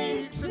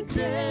takes a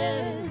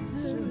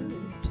desert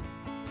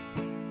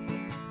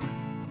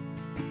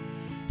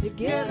to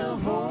get a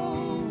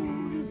hold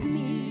of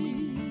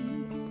me.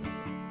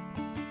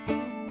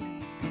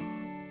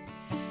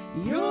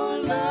 Your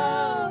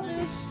love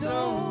is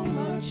so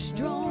much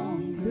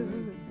stronger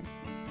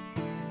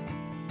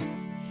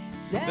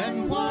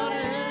than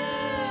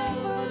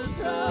whatever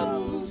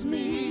troubles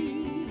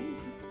me.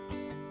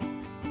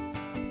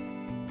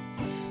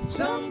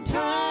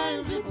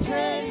 Sometimes it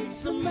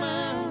takes a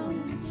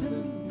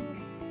mountain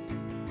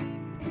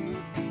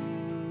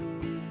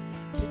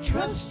to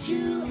trust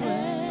you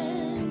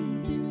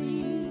and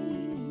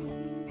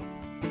believe.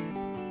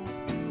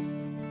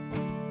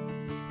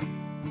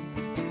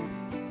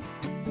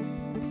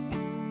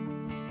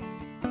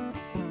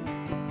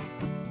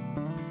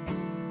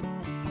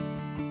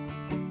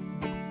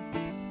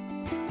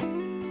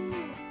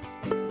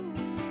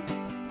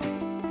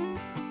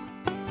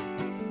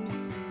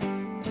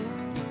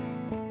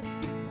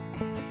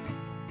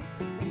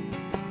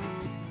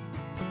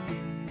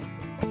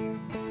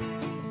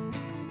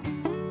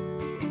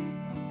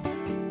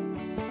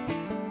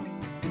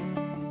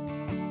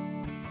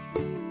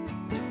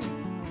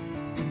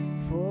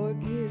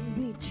 Forgive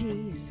me,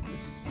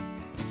 Jesus.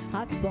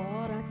 I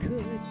thought I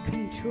could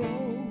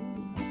control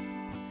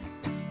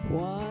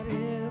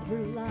whatever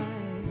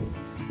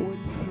life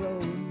would throw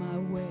my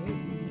way.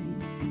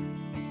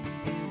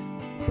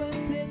 But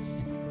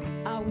this,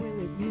 I will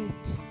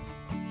admit,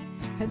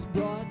 has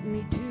brought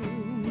me to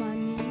my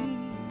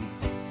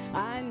knees.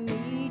 I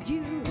need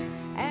you,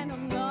 and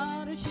I'm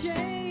not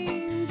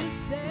ashamed to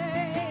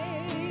say.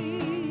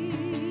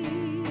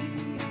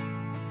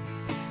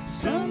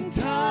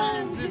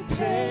 Sometimes it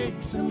takes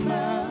takes a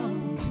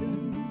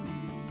mountain.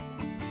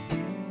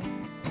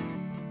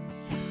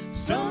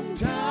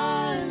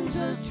 Sometimes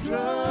a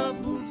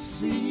troubled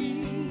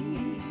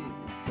sea.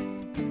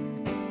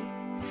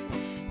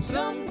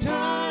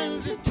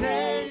 Sometimes it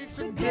takes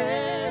a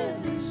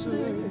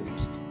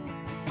desert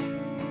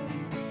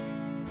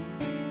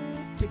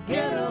to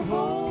get a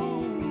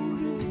hold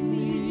of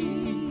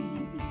me.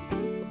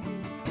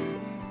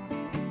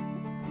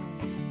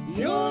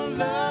 Your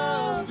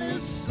love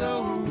is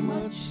so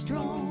much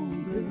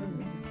stronger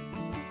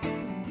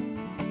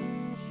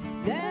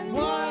than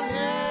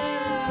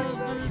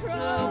whatever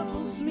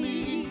troubles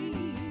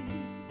me.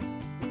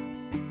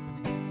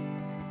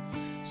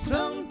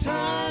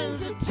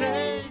 Sometimes it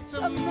takes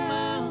a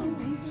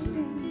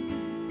mountain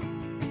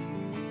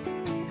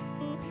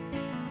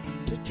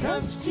to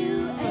trust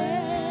you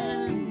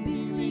and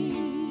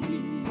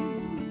believe.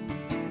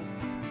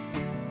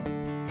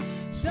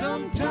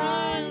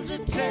 Sometimes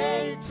it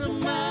takes a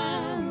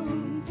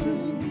mountain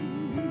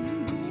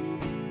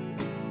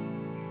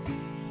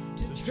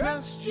to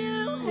trust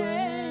you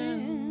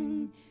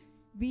and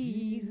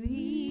believe.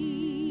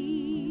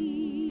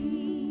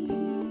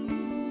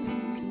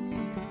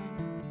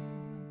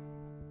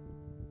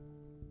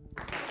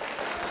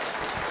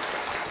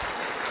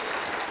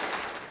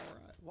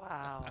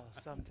 Wow,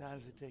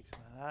 sometimes it takes a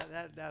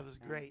minute. That was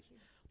great.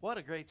 What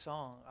a great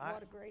song.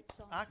 What a great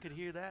song. I could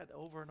hear that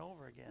over and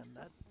over again.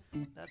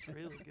 That's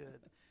really good.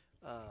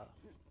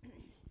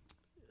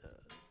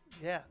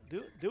 Yeah,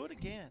 do it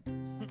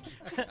again.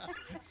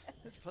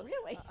 It's fun.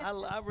 Really?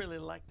 I really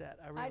like that.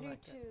 I really I do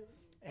like that. too.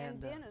 And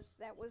And, Dennis,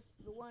 that was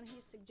the one he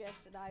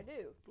suggested I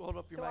do. Hold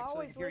up your So I mic so they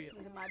always can hear you.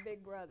 listen to my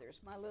big brothers,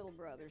 my little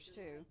brothers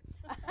too.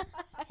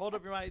 Hold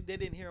up your mic. They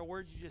didn't hear a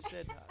word you just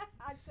said.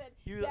 I said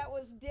You- that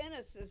was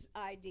Dennis's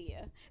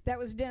idea. That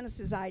was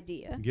Dennis's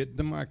idea. Get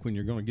the mic when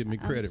you're going to give me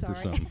I'm credit for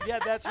sorry. something. Yeah,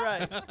 that's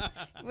right.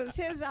 It was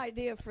his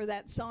idea for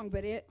that song,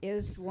 but it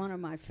is one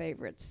of my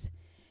favorites.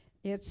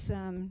 It's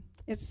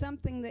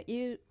something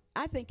that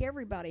I think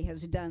everybody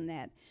has done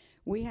that.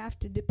 We have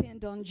to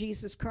depend on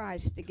Jesus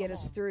Christ to get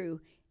us through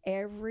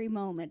every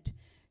moment,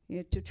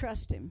 to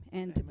trust Him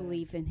and to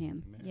believe in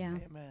Him. Yeah.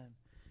 Amen.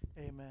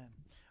 Amen.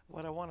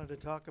 What I wanted to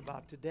talk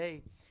about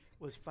today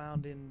was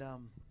found in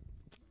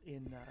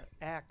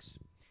Acts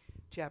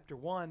chapter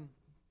 1.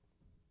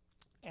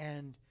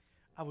 And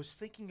I was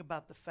thinking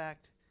about the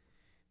fact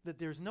that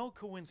there's no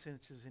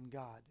coincidences in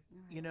God.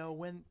 You know,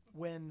 when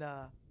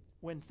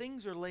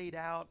things are laid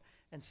out,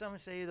 and some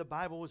say the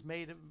Bible was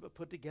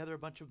put together, a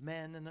bunch of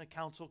men, and the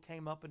council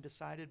came up and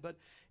decided, but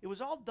it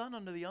was all done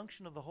under the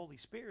unction of the Holy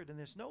Spirit, and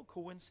there's no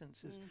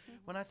coincidences.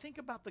 When I think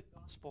about the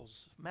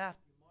Gospels,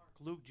 Matthew, Mark,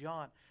 Luke,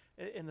 John,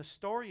 in the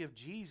story of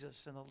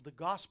Jesus and the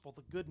Gospel,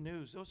 the good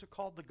news, those are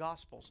called the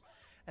Gospels.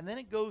 And then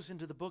it goes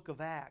into the book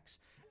of Acts.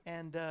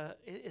 And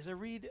as I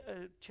read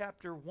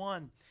chapter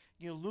 1,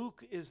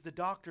 Luke is the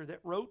doctor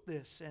that wrote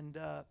this, and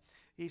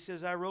he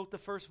says, I wrote the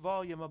first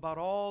volume about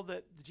all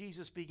that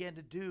Jesus began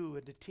to do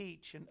and to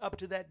teach. And up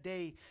to that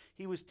day,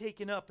 he was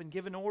taken up and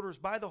given orders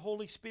by the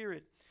Holy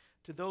Spirit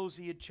to those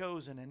he had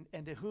chosen,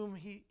 and to whom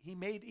he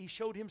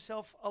showed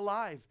himself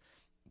alive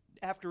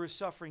after his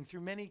suffering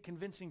through many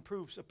convincing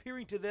proofs,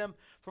 appearing to them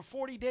for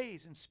 40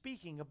 days and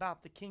speaking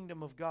about the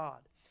kingdom of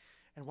God.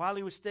 And while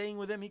he was staying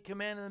with them, he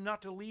commanded them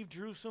not to leave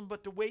Jerusalem,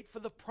 but to wait for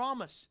the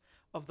promise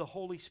of the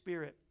Holy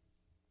Spirit.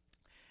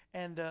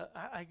 And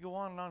I go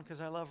on and on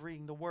because I love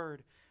reading the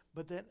Word.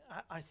 But then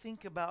I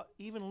think about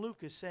even Luke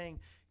is saying,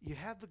 you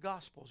have the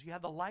Gospels, you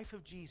have the life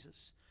of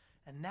Jesus,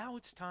 and now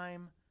it's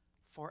time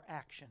for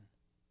action.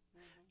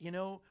 You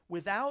know,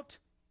 without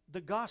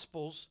the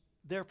Gospels,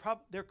 there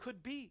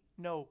could be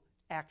no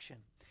action.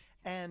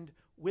 And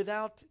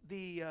without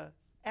the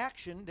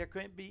action, there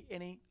couldn't be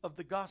any of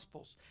the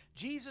Gospels.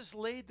 Jesus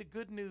laid the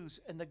good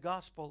news and the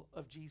gospel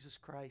of Jesus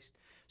Christ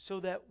so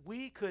that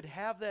we could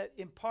have that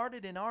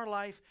imparted in our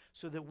life,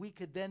 so that we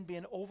could then be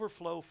an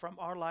overflow from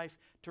our life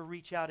to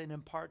reach out and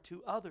impart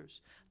to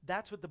others.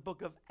 That's what the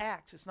book of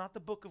Acts. It's not the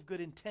book of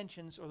good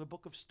intentions or the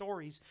book of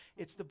stories.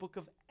 It's the book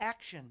of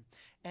action.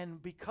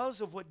 And because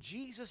of what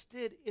Jesus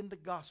did in the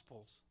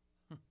Gospels,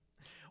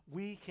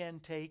 we can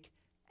take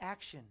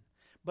action.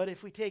 But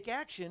if we take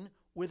action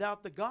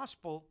without the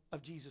gospel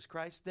of Jesus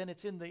Christ, then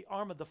it's in the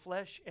arm of the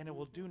flesh and it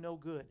will do no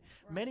good.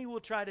 Right. Many will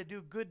try to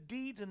do good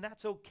deeds, and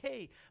that's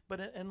okay,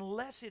 but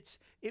unless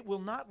it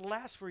will not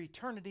last for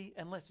eternity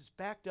unless it's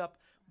backed up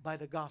by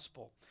the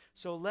gospel.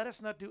 So let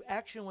us not do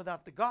action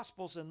without the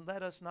gospels, and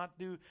let us not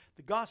do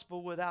the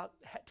gospel without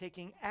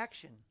taking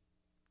action.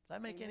 Does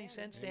that make any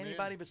sense to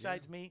anybody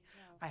besides me?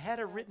 No, I had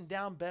it written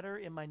down better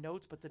in my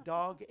notes, but the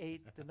dog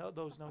ate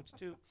those notes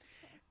too.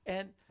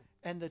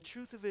 And the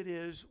truth of it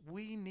is,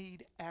 we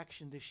need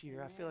action this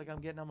year. I feel like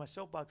I'm getting on my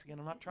soapbox again.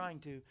 I'm not trying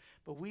to.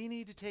 But we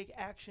need to take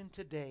action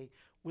today.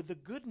 with the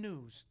good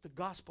news, the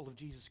gospel of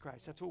Jesus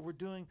Christ. That's what we're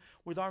doing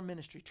with our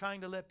ministry,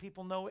 trying to let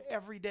people know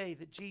every day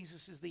that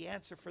Jesus is the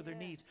answer for their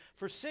needs.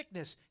 For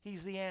sickness,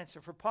 He's the answer.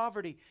 For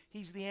poverty,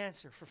 He's the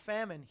answer. For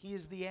famine, He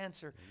is the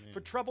answer. Amen. For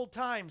troubled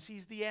times,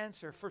 He's the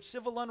answer. For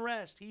civil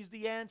unrest, He's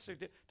the answer.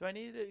 Do I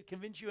need to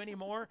convince you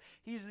anymore?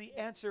 He's the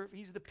answer.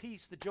 He's the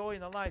peace, the joy,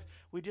 and the life.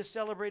 We just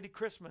celebrated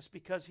Christmas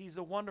because He's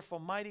the wonderful,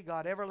 mighty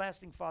God,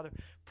 everlasting Father,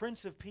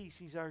 Prince of Peace.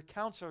 He's our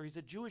counselor. He's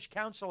a Jewish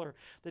counselor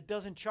that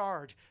doesn't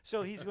charge.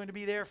 So He's going to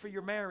be there for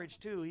your marriage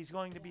too. He's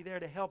going to be there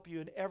to help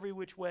you in every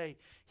which way.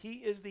 He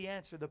is the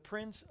answer, the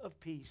Prince of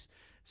Peace.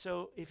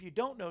 So if you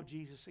don't know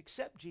Jesus,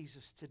 accept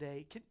Jesus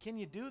today. Can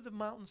you do the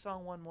mountain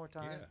song one more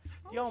time?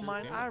 Yeah. Do y'all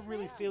mind? I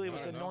really feel it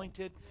was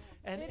anointed.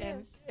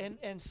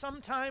 And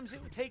sometimes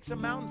it takes a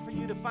mountain for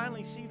you to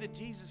finally see that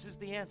Jesus is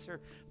the answer.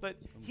 But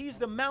He's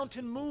the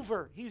mountain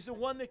mover. He's the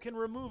one that can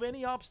remove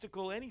any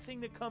obstacle, anything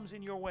that comes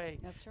in your way.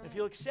 That's right. If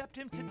you'll accept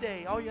Him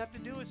today, all you have to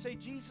do is say,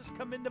 Jesus,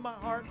 come into my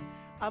heart.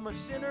 I'm a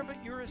sinner,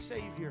 but You're a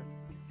Savior.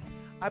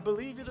 I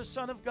believe You're the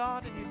Son of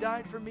God, and You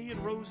died for me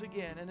and rose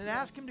again. And then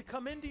ask Him to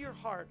come into your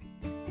heart,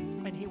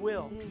 and He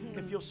will,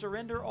 if you'll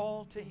surrender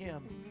all to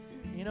Him.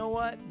 You know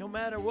what? No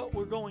matter what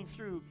we're going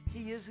through,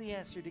 He is the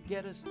answer to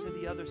get us to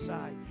the other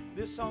side.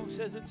 This song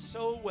says it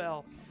so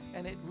well,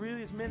 and it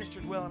really is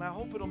ministered well, and I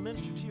hope it'll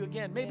minister to you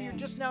again. Maybe you're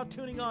just now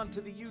tuning on to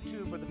the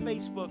YouTube or the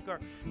Facebook, or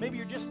maybe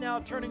you're just now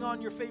turning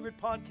on your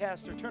favorite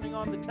podcast or turning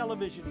on the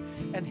television,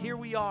 and here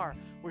we are.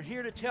 We're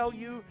here to tell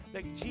you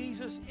that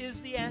Jesus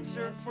is the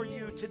answer for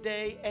you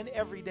today and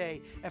every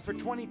day. And for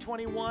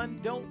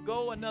 2021, don't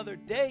go another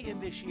day in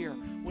this year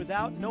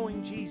without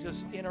knowing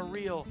Jesus in a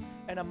real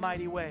and a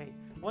mighty way.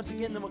 Once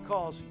again, the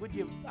McCalls, would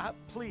you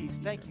please,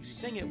 thank you,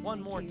 sing it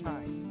one more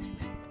time.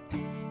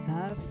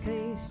 I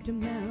faced a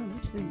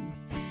mountain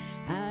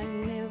I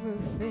never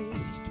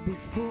faced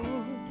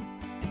before,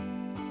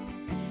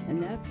 and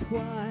that's why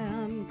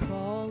I'm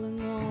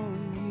calling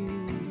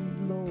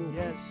on You, Lord.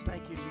 Yes,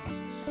 thank you, Jesus.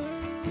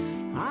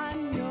 I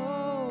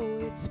know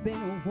it's been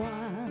a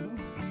while,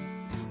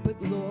 but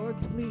Lord,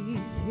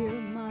 please hear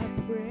my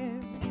prayer.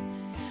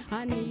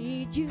 I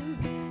need You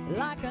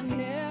like I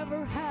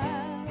never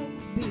have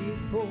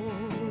before.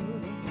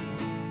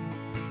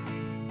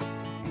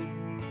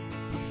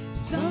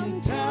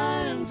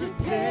 Sometimes it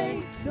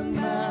takes a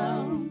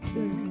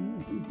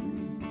mountain,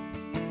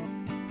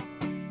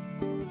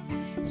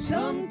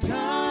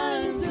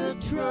 sometimes a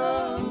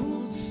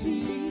troubled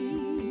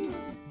sea,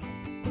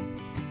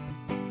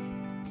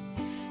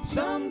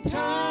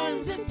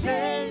 sometimes it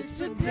takes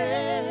a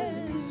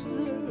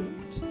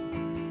desert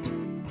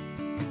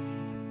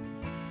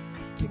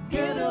to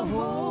get a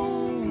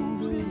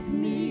hold of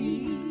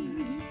me.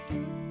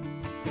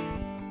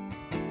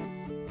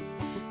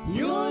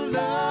 Your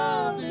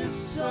love is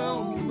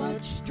so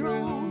much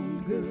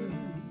stronger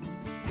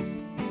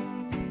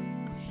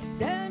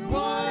than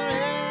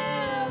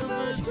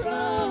whatever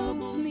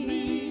troubles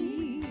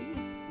me.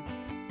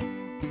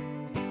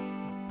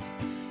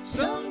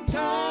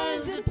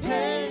 Sometimes it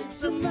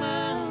takes a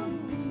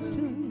mountain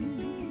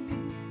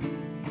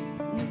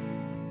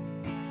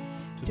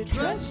to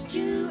trust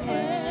You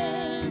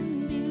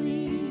and believe.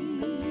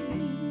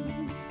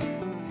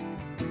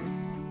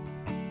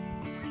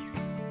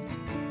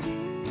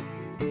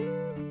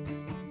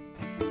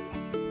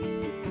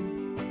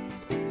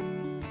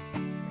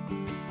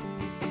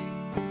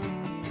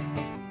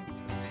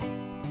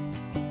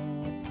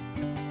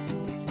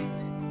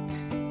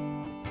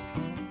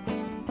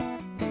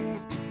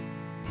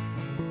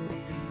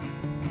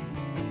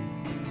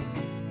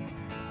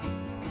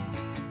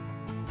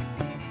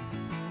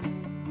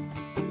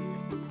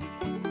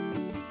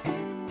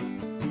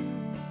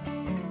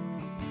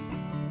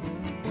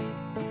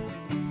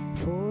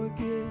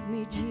 Forgive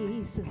me,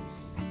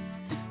 Jesus,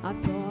 I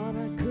thought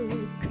I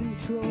could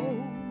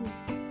control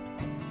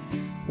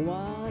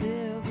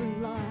whatever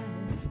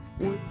life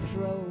would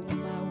throw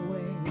my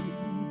way.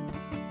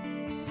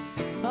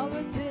 All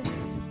of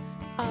this,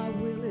 I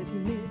will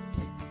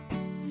admit,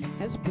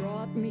 has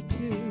brought me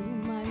to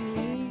my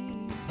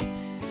knees.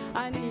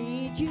 I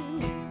need You,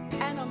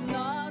 and I'm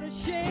not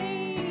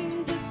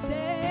ashamed to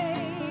say,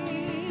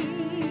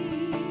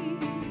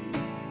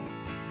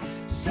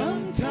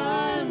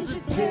 sometimes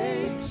it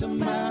takes a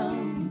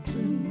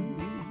mountain,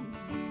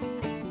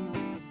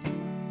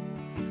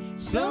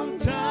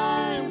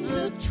 sometimes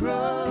a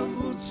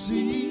troubled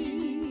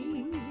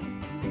sea,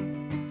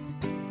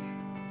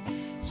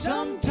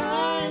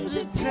 sometimes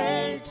it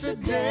takes a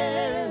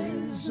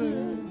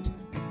desert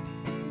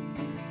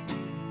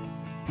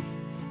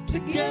to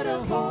get a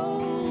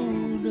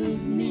hold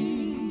of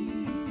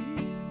me.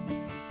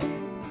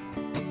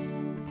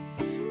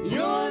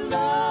 Your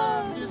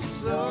love is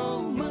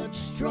so much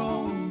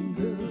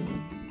stronger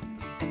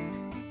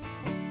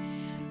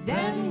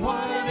than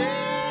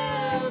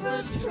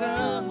whatever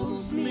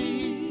troubles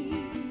me.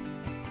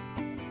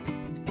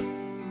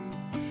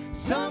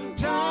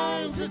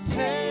 Sometimes it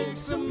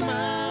takes a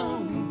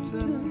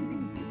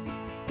mountain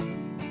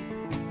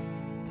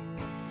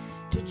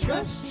to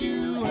trust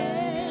You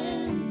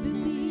and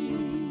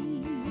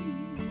believe.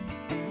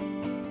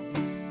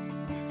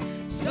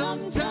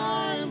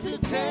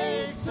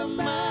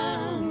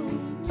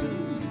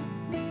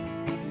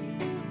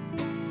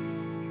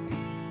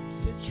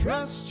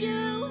 trust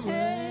you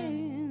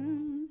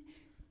and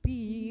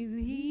believe.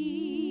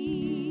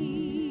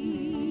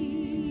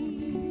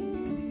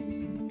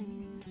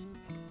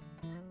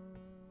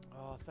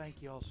 Oh,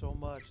 thank you all so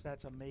much.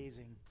 That's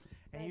amazing.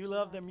 And you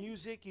love their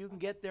music. You can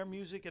get their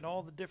music in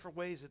all the different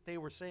ways that they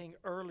were saying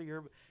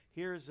earlier.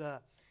 Here's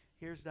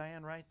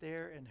Diane right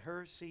there and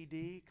her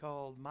CD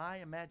called My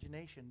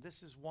Imagination.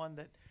 This is one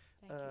that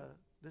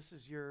this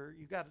is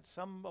you got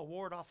some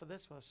award off of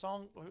this one. A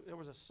song, there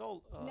was a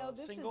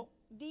single.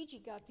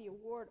 DG got the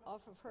award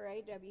off of her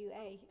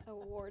AWA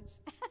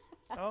awards.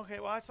 Okay,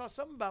 well, I saw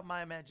something about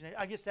My Imagination.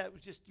 I guess that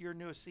was just your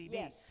newest CD.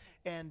 Yes.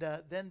 And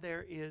then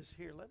there is,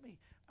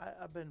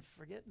 I've been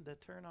forgetting to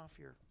turn off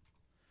your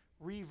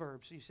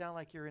reverb, so you sound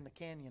like you're in the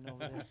canyon over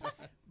there.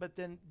 But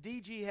then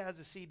DG has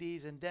the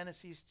CDs, and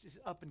Dennis, he's just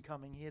up and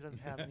coming. He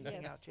doesn't have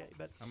anything out yet.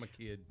 But I'm a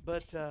kid.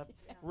 But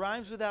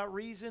Rhymes Without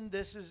Reason,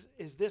 is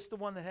this the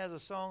one that has a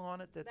song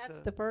on it? That's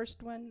the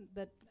first one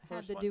that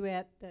had the one?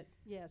 duet. That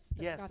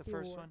got the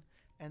first award. one.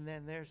 And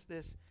then there's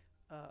this.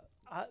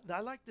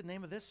 I like the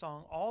name of this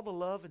song, All the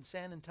Love in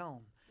San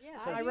Antone.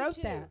 Yes, I I do wrote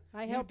too. that.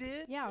 I You helped.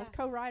 did? Yeah, I was Yeah.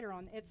 co-writer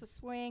on it. It's a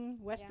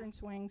Western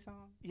swing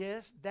song.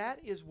 Yes,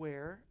 that is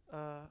where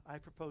I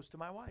proposed to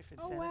my wife in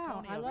Oh San wow,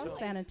 Antonio. I love So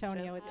San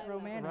Antonio. It's I love it.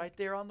 romantic. right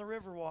there on the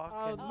Riverwalk.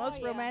 Oh, and the most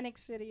yeah. romantic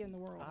city in the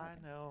world. I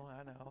know.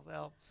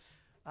 Well,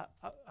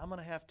 I'm going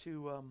to have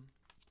to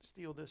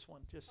steal this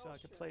one just so I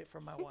can play it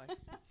for my wife.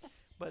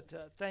 But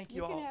thank you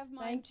You all. can have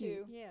mine Thank too.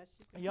 you. Yes.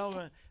 Y'all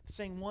going to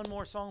sing one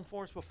more song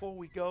for us before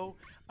we go.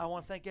 I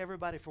want to thank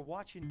everybody for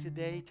watching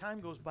today.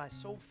 Time goes by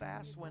so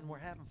fast when we're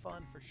having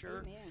fun, for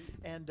sure. Amen.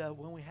 And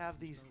when we have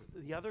the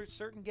other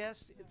certain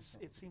guests,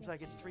 it seems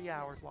like it's 3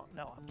 hours long.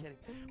 No, I'm kidding.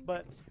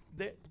 But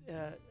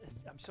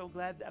I'm so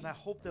glad, and I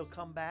hope they'll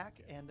come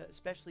back, and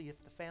especially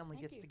if the family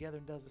gets together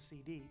and does a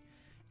CD.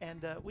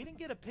 And we didn't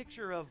get a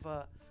picture of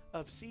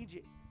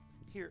CJ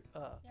here.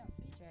 Yeah,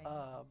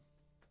 CJ.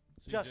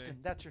 Justin,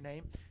 that's your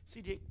name.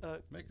 CJ,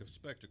 Make a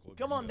spectacle. of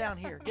come on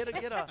yourself. down here.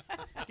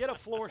 Get a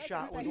floor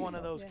shot with one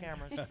of those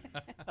cameras.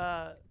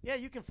 Yeah,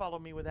 you can follow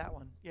me with that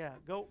one. Yeah,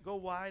 go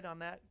wide on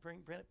that.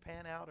 Bring it,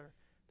 pan out or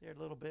there a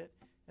little bit,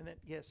 and then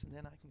and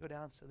then I can go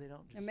down so they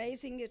don't. Just,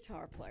 Amazing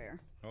guitar player.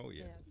 Oh,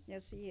 yeah.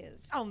 Yes, he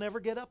is. I'll never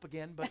get up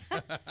again, but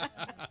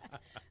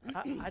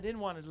I didn't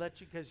want to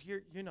let you because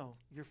you're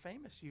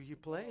famous. You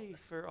play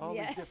for all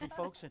Yeah. these different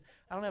folks, and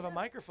I don't have a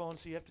microphone,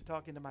 so you have to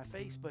talk into my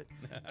face. But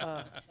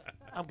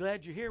I'm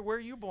glad you're here. Where are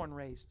you born and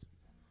raised?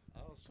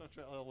 Oh,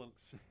 Central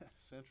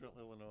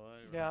Illinois.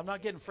 Yeah, I'm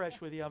not getting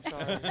fresh with you. I'm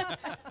sorry.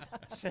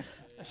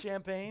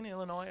 Champaign,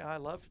 Illinois. I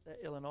love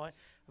Illinois.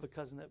 I have a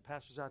cousin that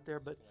pastors out there,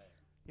 but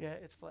yeah,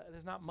 it's flat.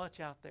 There's not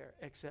much out there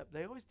except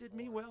they always did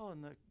me well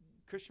in the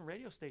Christian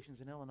radio stations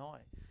in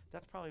Illinois.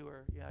 That's probably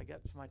where I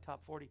got to my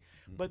top 40.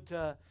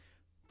 But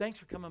thanks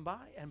for coming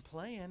by and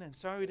playing. And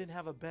sorry we didn't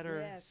have a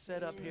better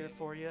setup here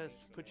for you.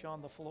 Put you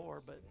on the floor,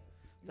 but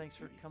thanks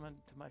for coming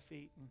to my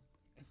feet.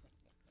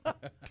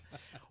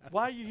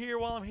 While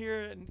I'm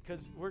here, and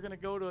because we're going to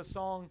go to a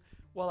song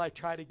while I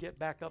try to get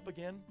back up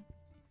again.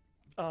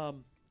 I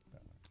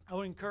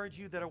would encourage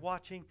you that are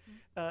watching,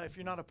 if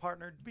you're not a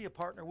partner, be a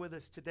partner with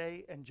us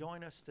today and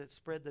join us to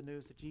spread the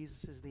news that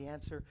Jesus is the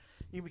answer.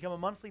 You can become a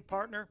monthly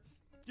partner.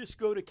 Just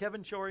go to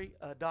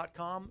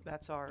kevinchory.com.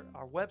 That's our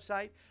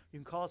website. You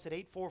can call us at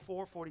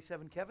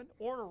 844-47-KEVIN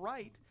or to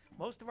write.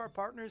 Most of our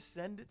partners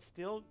send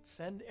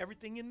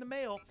everything in the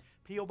mail.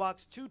 P.O.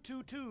 Box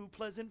 222,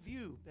 Pleasant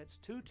View. That's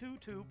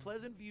 222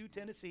 Pleasant View,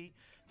 Tennessee,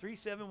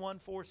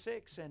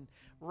 37146. And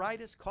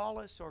write us, call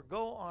us, or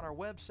go on our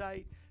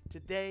website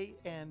today.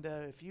 And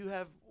if you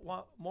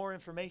want more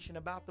information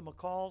about the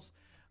McCalls,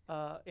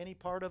 any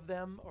part of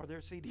them or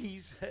their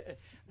CDs,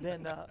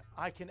 then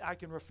I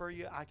can refer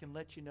you. I can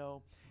let you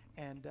know.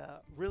 And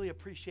really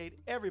appreciate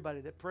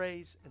everybody that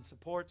prays and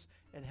supports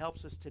and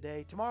helps us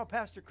today. Tomorrow,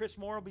 Pastor Chris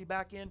Moore will be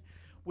back in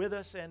with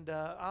us, and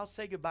I'll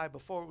say goodbye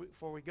before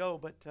we go.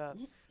 But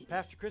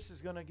Pastor Chris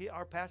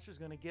our pastor is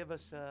going to give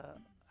us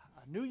a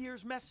New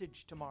Year's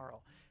message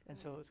tomorrow, and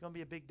so it's going to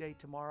be a big day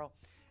tomorrow.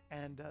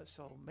 And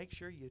so make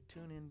sure you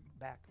tune in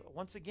back.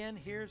 Once again,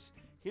 here's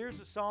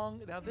a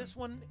song. Now this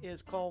one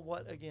is called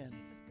what again?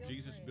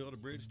 Jesus built a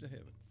bridge to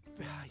heaven.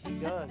 He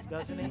does,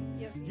 doesn't he?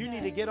 Yes, he You need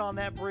does. to get on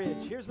that bridge.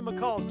 Here's the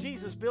McCalls.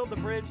 Jesus built the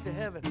bridge to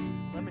heaven.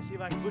 Let me see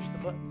if I can push the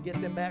button and get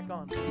them back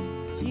on.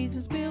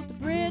 Jesus built the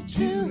bridge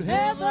to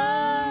heaven.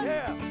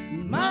 Yeah.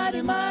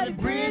 Mighty, mighty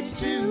bridge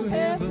to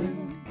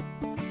heaven.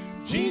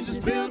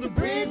 Jesus built a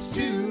bridge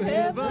to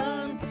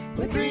heaven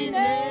with 3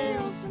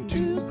 nails and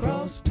 2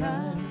 cross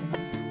ties.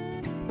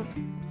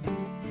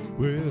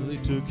 Well, he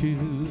took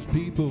his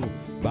people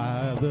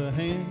by the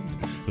hand,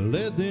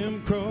 led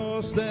them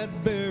across that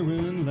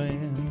barren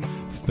land.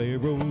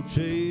 Pharaoh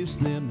chased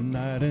them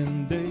night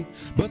and day,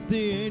 but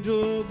the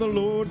angel of the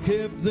Lord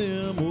kept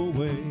them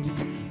away.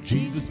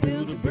 Jesus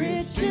built a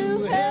bridge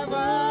to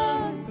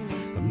heaven,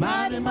 a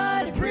mighty,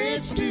 mighty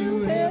bridge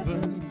to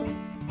heaven.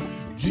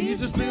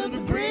 Jesus built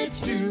a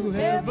bridge to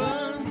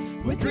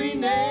heaven with 3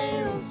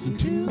 nails and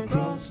 2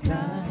 cross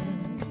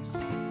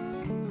ties.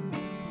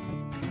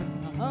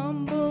 A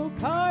humble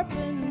car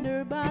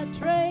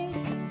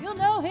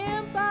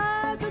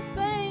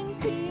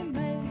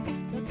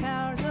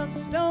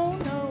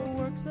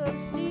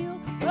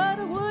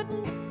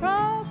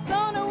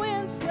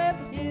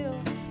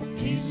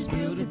Jesus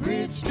built a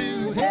bridge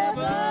to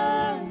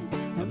heaven,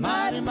 a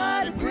mighty,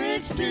 mighty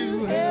bridge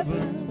to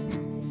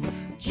heaven.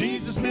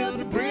 Jesus built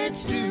a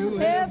bridge to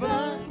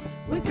heaven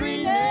with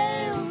 3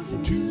 nails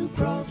and 2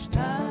 cross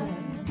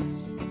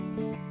ties.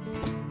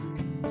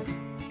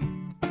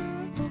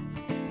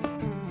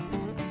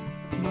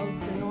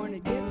 Most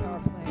anointed guitar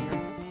player.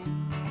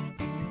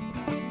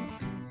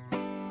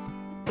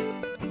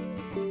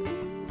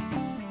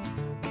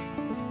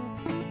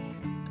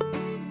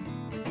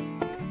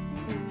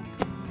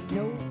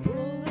 No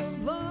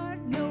boulevard,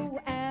 no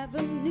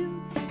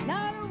avenue,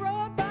 not a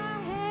road by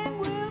hand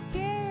will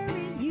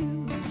carry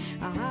you.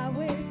 A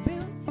highway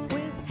built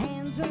with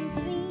hands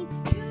unseen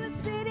to a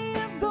city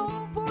of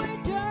gold for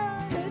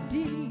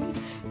eternity.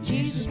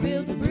 Jesus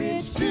built a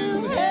bridge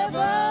to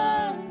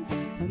heaven,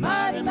 a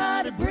mighty,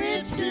 mighty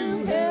bridge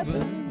to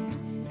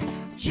heaven.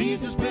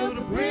 Jesus built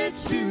a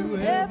bridge to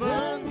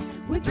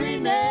heaven with 3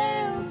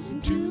 nails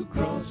and 2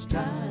 cross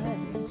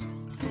ties.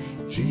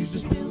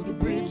 Jesus built a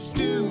bridge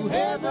to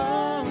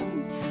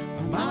heaven,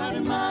 a mighty,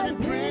 mighty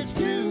bridge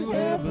to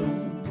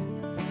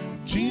heaven.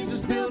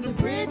 Jesus built a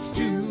bridge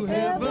to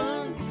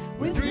heaven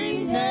with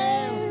 3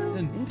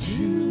 nails and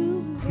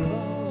 2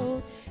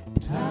 cross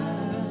ties.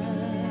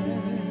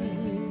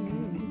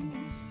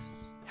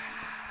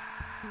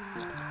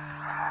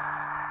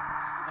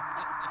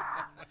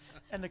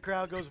 And the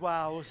crowd goes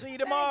wild. We'll see you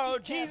tomorrow.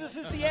 Jesus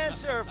is the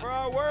answer for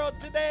our world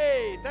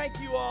today. Thank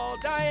you all.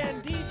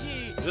 Diane,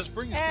 DG, This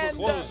brings and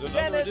to a close another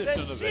Dennis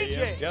edition and of CJ.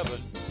 AM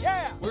Kevin.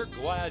 Yeah. We're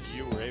glad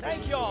you were able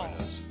Thank to you all. join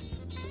us.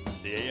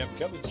 The AM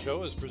Kevin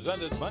Show is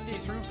presented Monday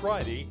through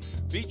Friday,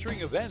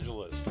 featuring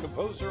evangelist,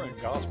 composer, and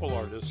gospel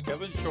artist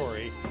Kevin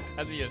Shorey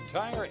and the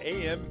entire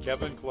AM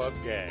Kevin Club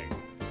gang.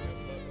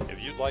 If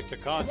you'd like to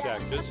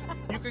contact us,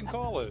 you can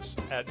call us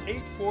at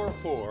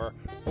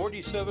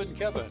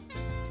 844-47-KEVIN.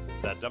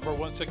 That number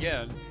once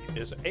again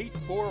is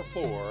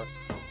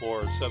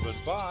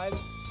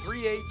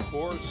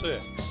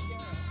 844-475-3846.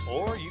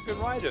 Or you can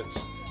write us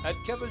at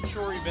Kevin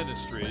Shorey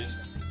Ministries,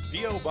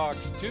 P.O. Box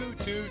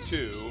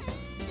 222,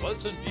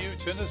 Pleasant View,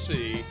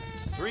 Tennessee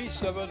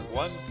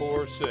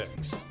 37146.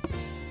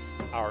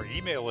 Our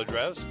email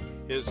address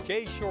is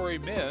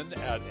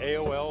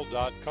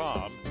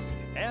kshorymen@aol.com,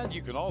 and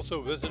you can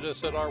also visit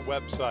us at our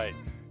website,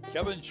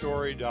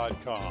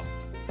 kevinshorey.com.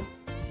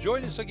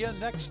 Join us again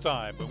next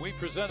time when we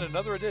present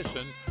another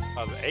edition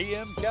of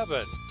AM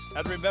Kevin.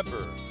 And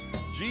remember,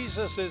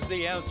 Jesus is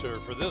the answer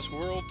for this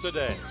world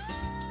today.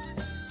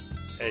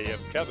 AM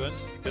Kevin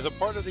is a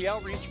part of the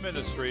outreach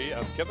ministry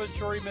of Kevin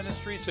Shorey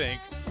Ministries, Inc.,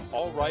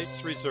 all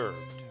rights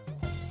reserved.